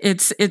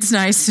it's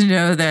nice to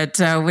know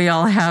that we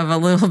all have a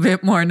little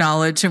bit more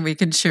knowledge and we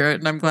can share it.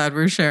 And I'm glad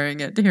we're sharing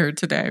it here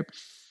today.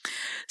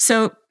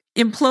 So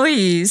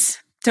employees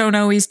don't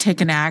always take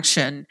an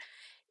action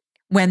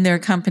when their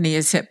company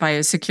is hit by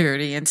a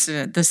security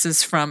incident. This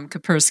is from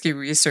Kaspersky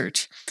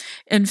Research.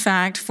 In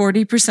fact,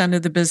 40%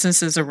 of the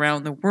businesses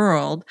around the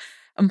world,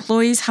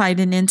 employees hide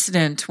an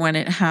incident when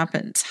it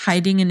happens.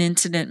 Hiding an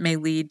incident may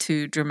lead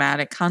to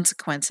dramatic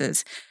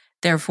consequences,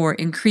 therefore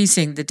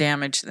increasing the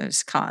damage that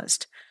is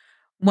caused.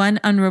 One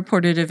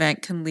unreported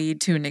event can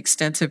lead to an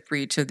extensive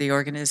breach of the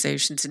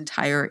organization's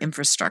entire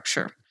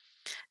infrastructure.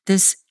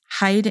 This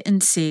hide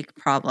and seek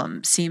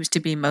problem seems to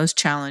be most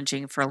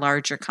challenging for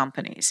larger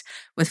companies,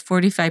 with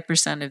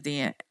 45% of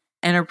the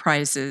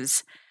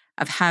enterprises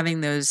of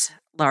having those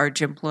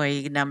large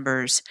employee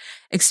numbers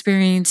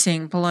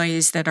experiencing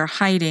employees that are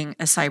hiding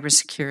a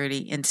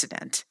cybersecurity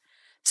incident.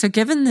 So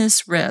given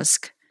this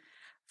risk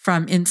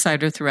from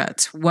insider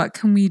threats, what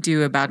can we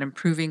do about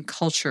improving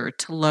culture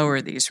to lower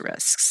these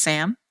risks?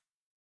 Sam?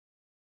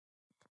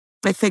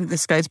 I think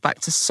this goes back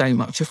to so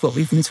much of what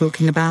we've been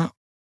talking about.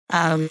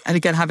 And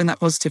again, having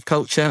that positive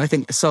culture, I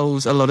think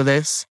solves a lot of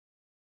this.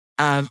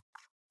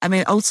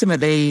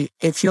 Ultimately,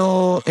 if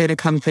you're in a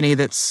company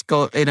that's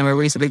got, a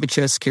reasonably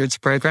mature security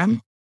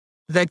program,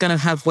 they're going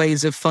to have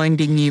ways of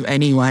finding you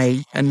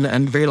anyway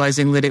and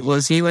realizing that it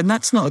was you. And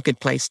that's not a good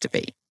place to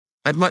be.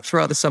 I'd much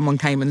rather someone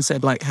came and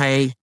said like,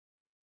 hey,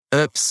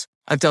 oops,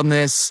 I've done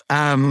this.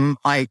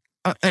 I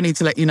need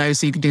to let you know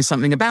so you can do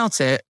something about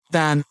it,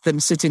 than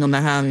them sitting on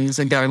their hands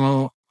and going,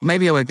 well,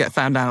 maybe I won't get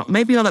found out.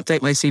 Maybe I'll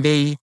update my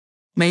CV.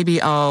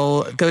 Maybe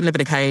I'll go and live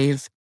in a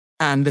cave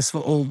and this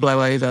will all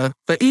blow over.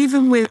 But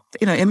even with,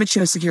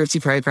 immature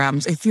security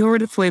programs, if you're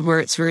at a point where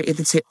it's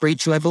hit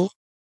breach level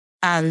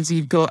and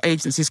you've got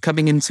agencies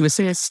coming in to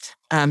assist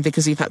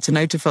because you've had to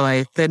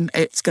notify, then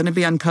it's going to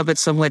be uncovered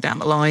somewhere down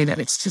the line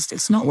and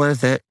it's not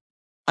worth it.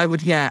 I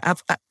would,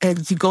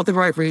 you've got the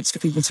right routes for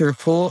people to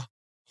report.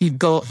 You've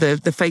got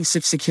the face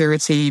of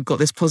security. You've got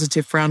this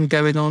positive brand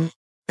going on.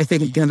 I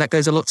think that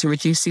goes a lot to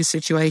reduce these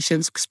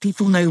situations because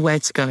people know where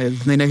to go and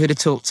they know who to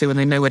talk to and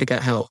they know where to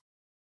get help.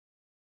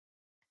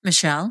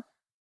 Michelle?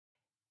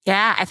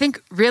 Yeah, I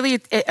think really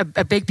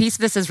a big piece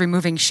of this is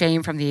removing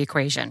shame from the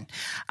equation.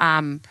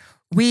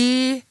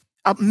 Many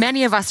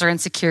of us are in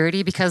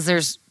security because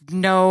there's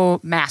no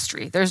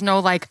mastery. There's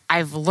no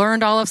I've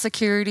learned all of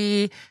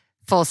security,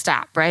 full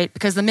stop, right?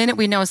 Because the minute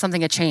we know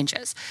something, it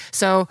changes.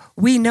 So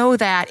we know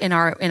that in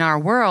our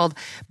world,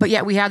 but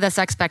yet we have this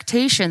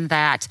expectation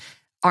that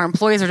our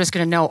employees are just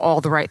going to know all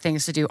the right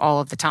things to do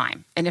all of the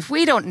time. And if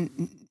we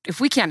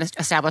can't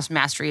establish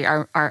mastery,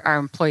 our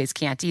employees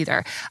can't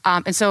either.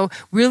 And so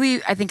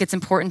really, I think it's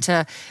important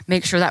to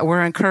make sure that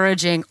we're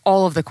encouraging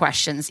all of the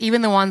questions,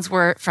 even the ones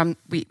where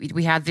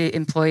we had the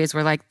employees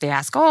where they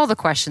ask all the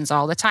questions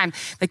all the time.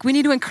 We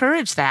need to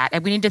encourage that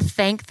and we need to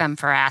thank them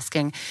for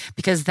asking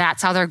because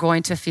that's how they're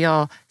going to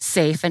feel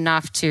safe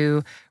enough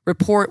to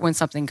report when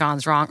something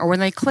goes wrong or when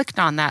they clicked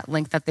on that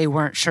link that they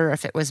weren't sure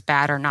if it was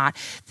bad or not.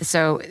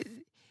 So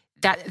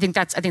I think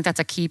that's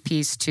a key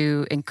piece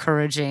to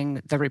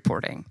encouraging the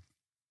reporting.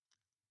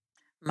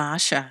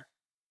 Masha.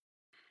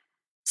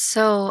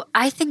 So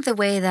I think the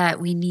way that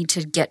we need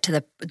to get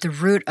to the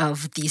root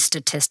of these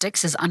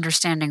statistics is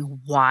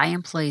understanding why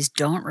employees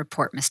don't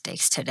report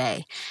mistakes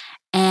today.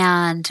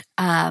 And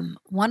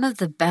one of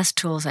the best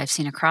tools I've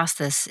seen across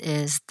this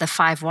is the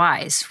 5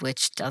 whys,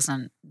 which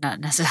doesn't not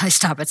necessarily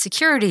stop at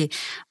security,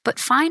 but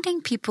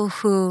finding people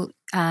who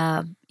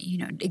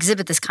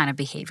exhibit this kind of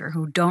behavior,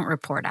 who don't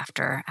report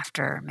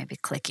after maybe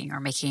clicking or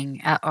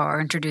making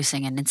or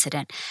introducing an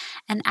incident,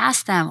 and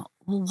ask them,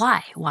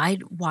 well,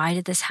 why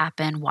did this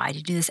happen? Why did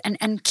you do this?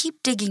 And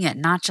keep digging it,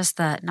 not just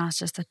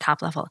the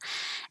top level.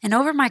 And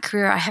over my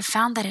career, I have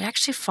found that it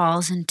actually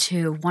falls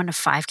into one of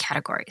 5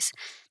 categories.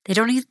 They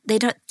don't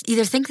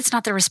either think it's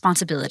not their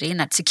responsibility and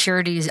that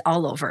security is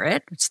all over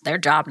it. It's their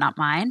job, not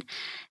mine.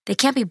 They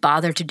can't be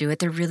bothered to do it.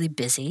 They're really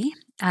busy.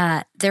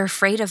 They're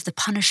afraid of the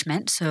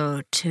punishment.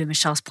 So to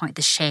Michelle's point,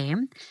 the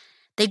shame.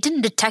 They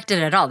didn't detect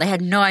it at all. They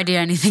had no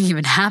idea anything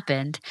even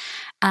happened.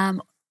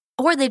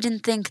 Or they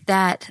didn't think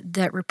that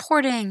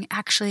reporting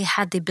actually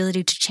had the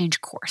ability to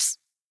change course.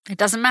 It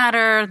doesn't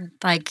matter,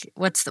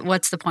 what's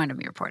the point of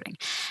me reporting?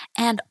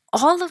 And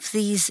all of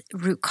these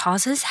root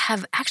causes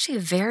have actually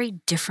a very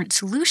different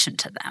solution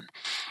to them.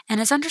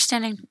 And it's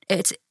understanding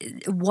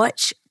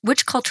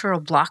which cultural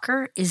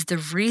blocker is the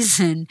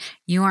reason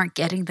you aren't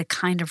getting the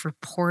kind of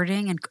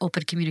reporting and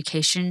open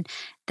communication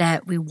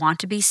that we want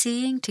to be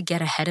seeing to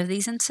get ahead of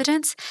these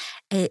incidents.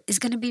 It is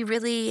going to be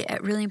really,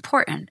 really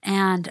important.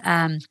 And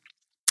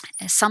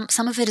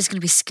some of it is going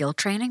to be skill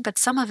training, but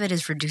some of it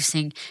is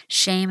reducing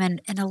shame.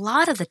 And a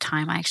lot of the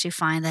time, I actually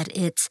find that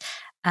it's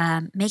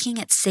making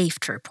it safe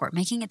to report,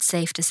 making it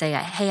safe to say,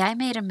 hey, I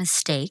made a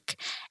mistake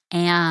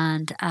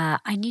and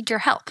I need your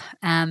help.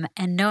 And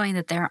knowing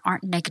that there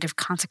aren't negative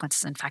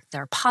consequences. In fact,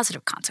 there are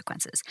positive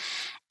consequences.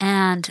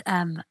 And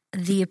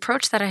the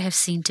approach that I have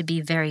seen to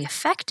be very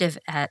effective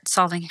at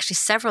solving actually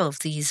several of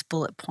these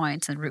bullet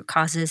points and root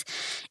causes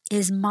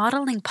is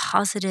modeling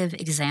positive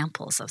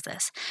examples of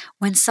this.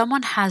 When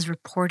someone has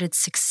reported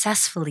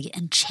successfully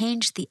and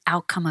changed the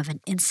outcome of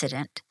an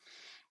incident,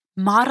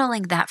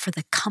 modeling that for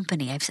the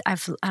company.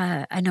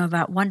 I know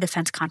about one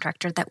defense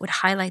contractor that would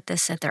highlight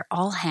this at their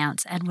all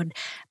hands and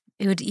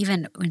it would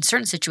even, in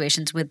certain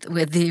situations with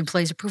the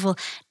employee's approval,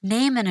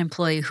 name an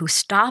employee who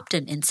stopped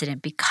an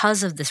incident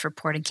because of this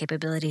reporting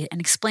capability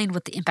and explain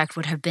what the impact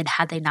would have been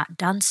had they not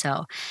done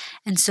so.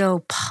 And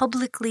so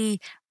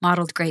publicly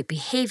modeled great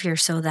behavior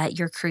so that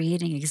you're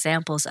creating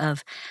examples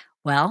of,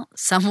 well,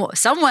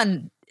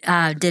 someone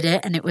did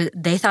it and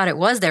they thought it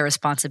was their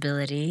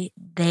responsibility.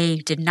 They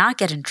did not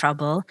get in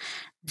trouble.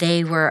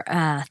 They were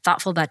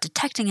thoughtful about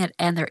detecting it,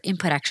 and their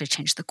input actually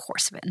changed the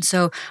course of it. And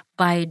so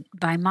by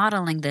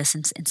modeling this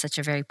in such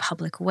a very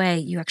public way,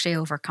 you actually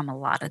overcome a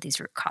lot of these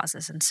root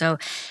causes. And so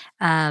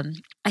I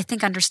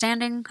think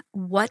understanding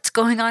what's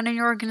going on in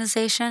your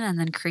organization and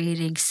then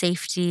creating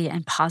safety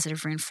and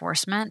positive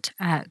reinforcement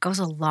goes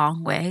a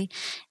long way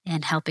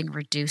in helping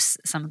reduce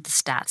some of the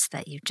stats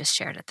that you just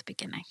shared at the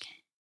beginning.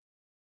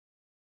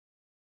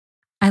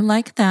 I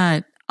like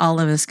that all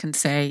of us can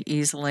say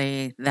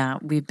easily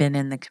that we've been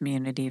in the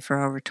community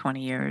for over 20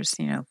 years.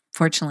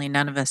 Fortunately,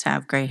 none of us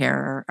have gray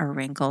hair or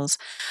wrinkles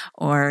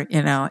or,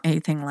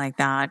 anything like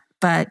that.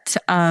 But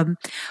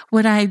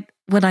what I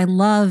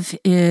love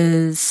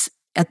is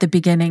at the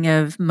beginning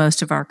of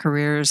most of our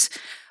careers,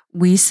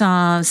 we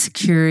saw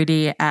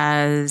security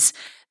as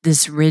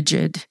this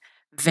rigid,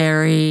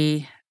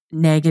 very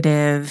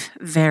negative,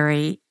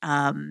 very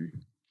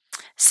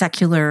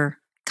secular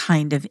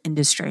kind of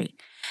industry.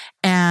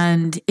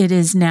 And it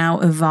is now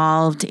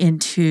evolved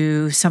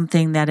into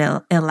something that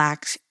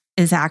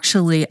is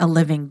actually a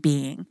living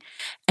being,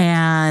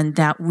 and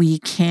that we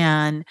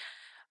can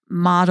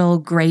model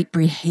great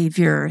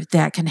behavior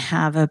that can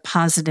have a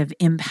positive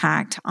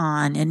impact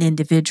on an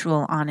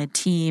individual, on a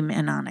team,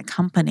 and on a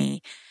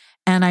company.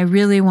 And I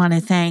really want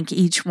to thank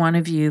each one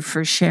of you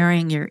for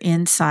sharing your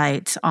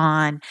insights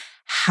on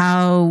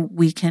how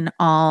we can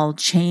all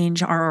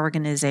change our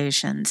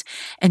organizations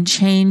and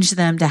change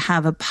them to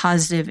have a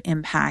positive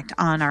impact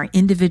on our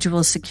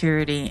individual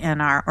security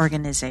and our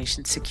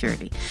organization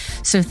security.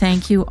 So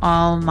thank you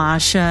all,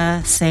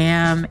 Masha,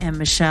 Sam, and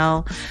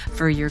Michelle,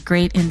 for your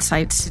great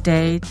insights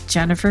today.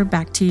 Jennifer,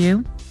 back to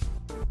you.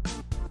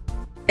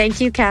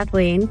 Thank you,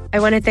 Kathleen. I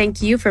want to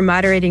thank you for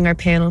moderating our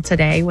panel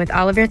today. With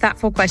all of your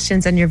thoughtful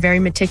questions and your very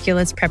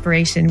meticulous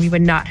preparation, we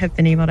would not have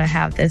been able to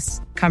have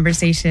this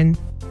conversation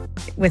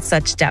with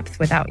such depth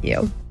without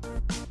you.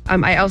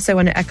 I also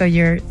want to echo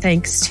your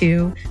thanks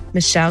to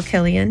Michelle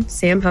Killian,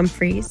 Sam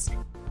Humphreys,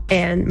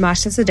 and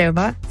Masha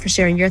Sadova for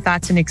sharing your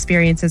thoughts and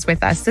experiences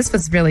with us. This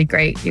was really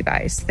great, you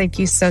guys. Thank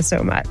you so,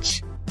 so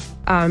much.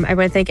 I want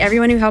to thank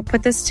everyone who helped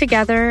put this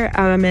together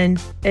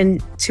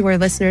and to our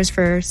listeners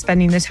for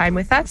spending the time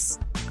with us.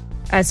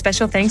 A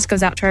special thanks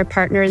goes out to our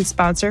partner and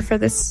sponsor for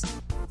this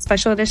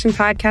special edition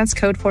podcast,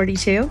 Code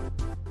 42.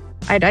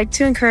 I'd like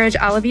to encourage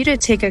all of you to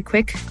take a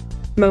quick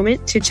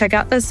moment to check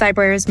out the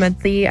CyberWire's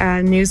monthly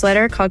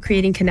newsletter called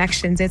Creating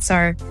Connections. It's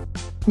our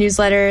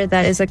newsletter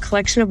that is a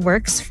collection of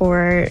works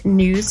for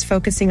news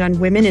focusing on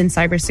women in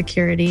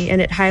cybersecurity,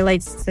 and it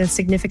highlights the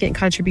significant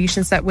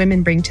contributions that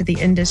women bring to the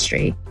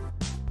industry.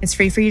 It's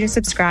free for you to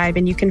subscribe,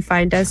 and you can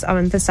find us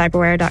on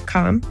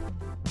thecyberwire.com.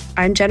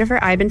 I'm Jennifer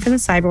Eiben from the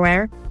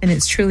CyberWire, and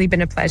it's truly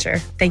been a pleasure.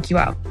 Thank you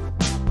all.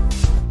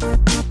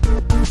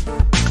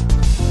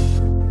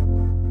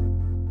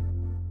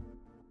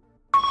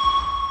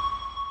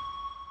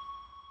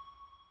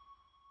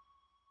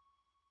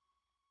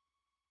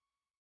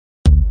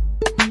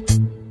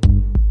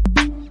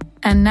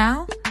 And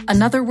now,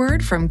 another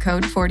word from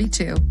Code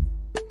 42.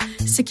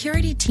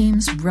 Security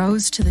teams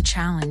rose to the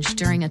challenge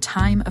during a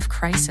time of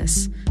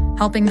crisis,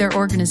 helping their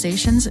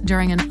organizations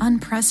during an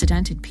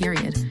unprecedented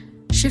period,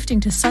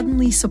 shifting to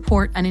suddenly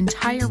support an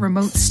entire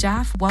remote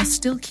staff while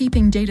still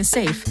keeping data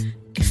safe,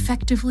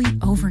 effectively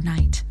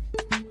overnight.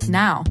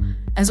 Now,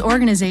 as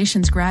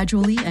organizations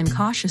gradually and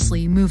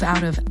cautiously move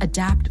out of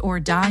adapt or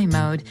die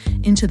mode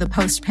into the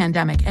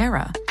post-pandemic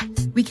era,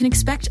 we can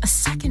expect a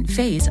second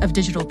phase of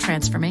digital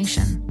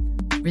transformation: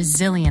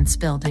 resilience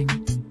building.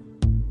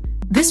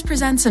 This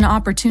presents an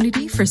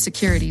opportunity for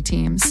security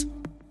teams,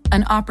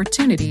 an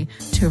opportunity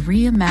to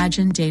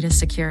reimagine data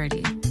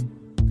security.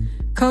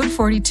 Code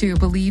 42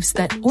 believes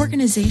that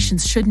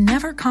organizations should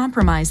never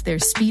compromise their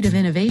speed of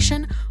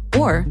innovation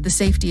or the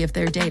safety of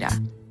their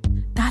data.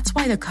 That's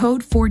why the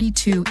Code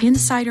 42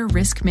 insider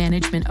risk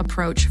management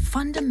approach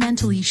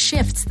fundamentally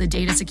shifts the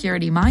data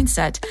security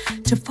mindset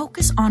to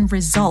focus on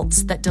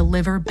results that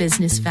deliver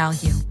business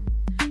value.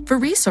 For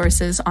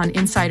resources on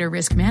insider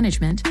risk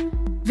management,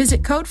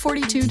 visit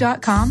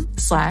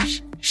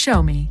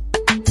code42.com/showme.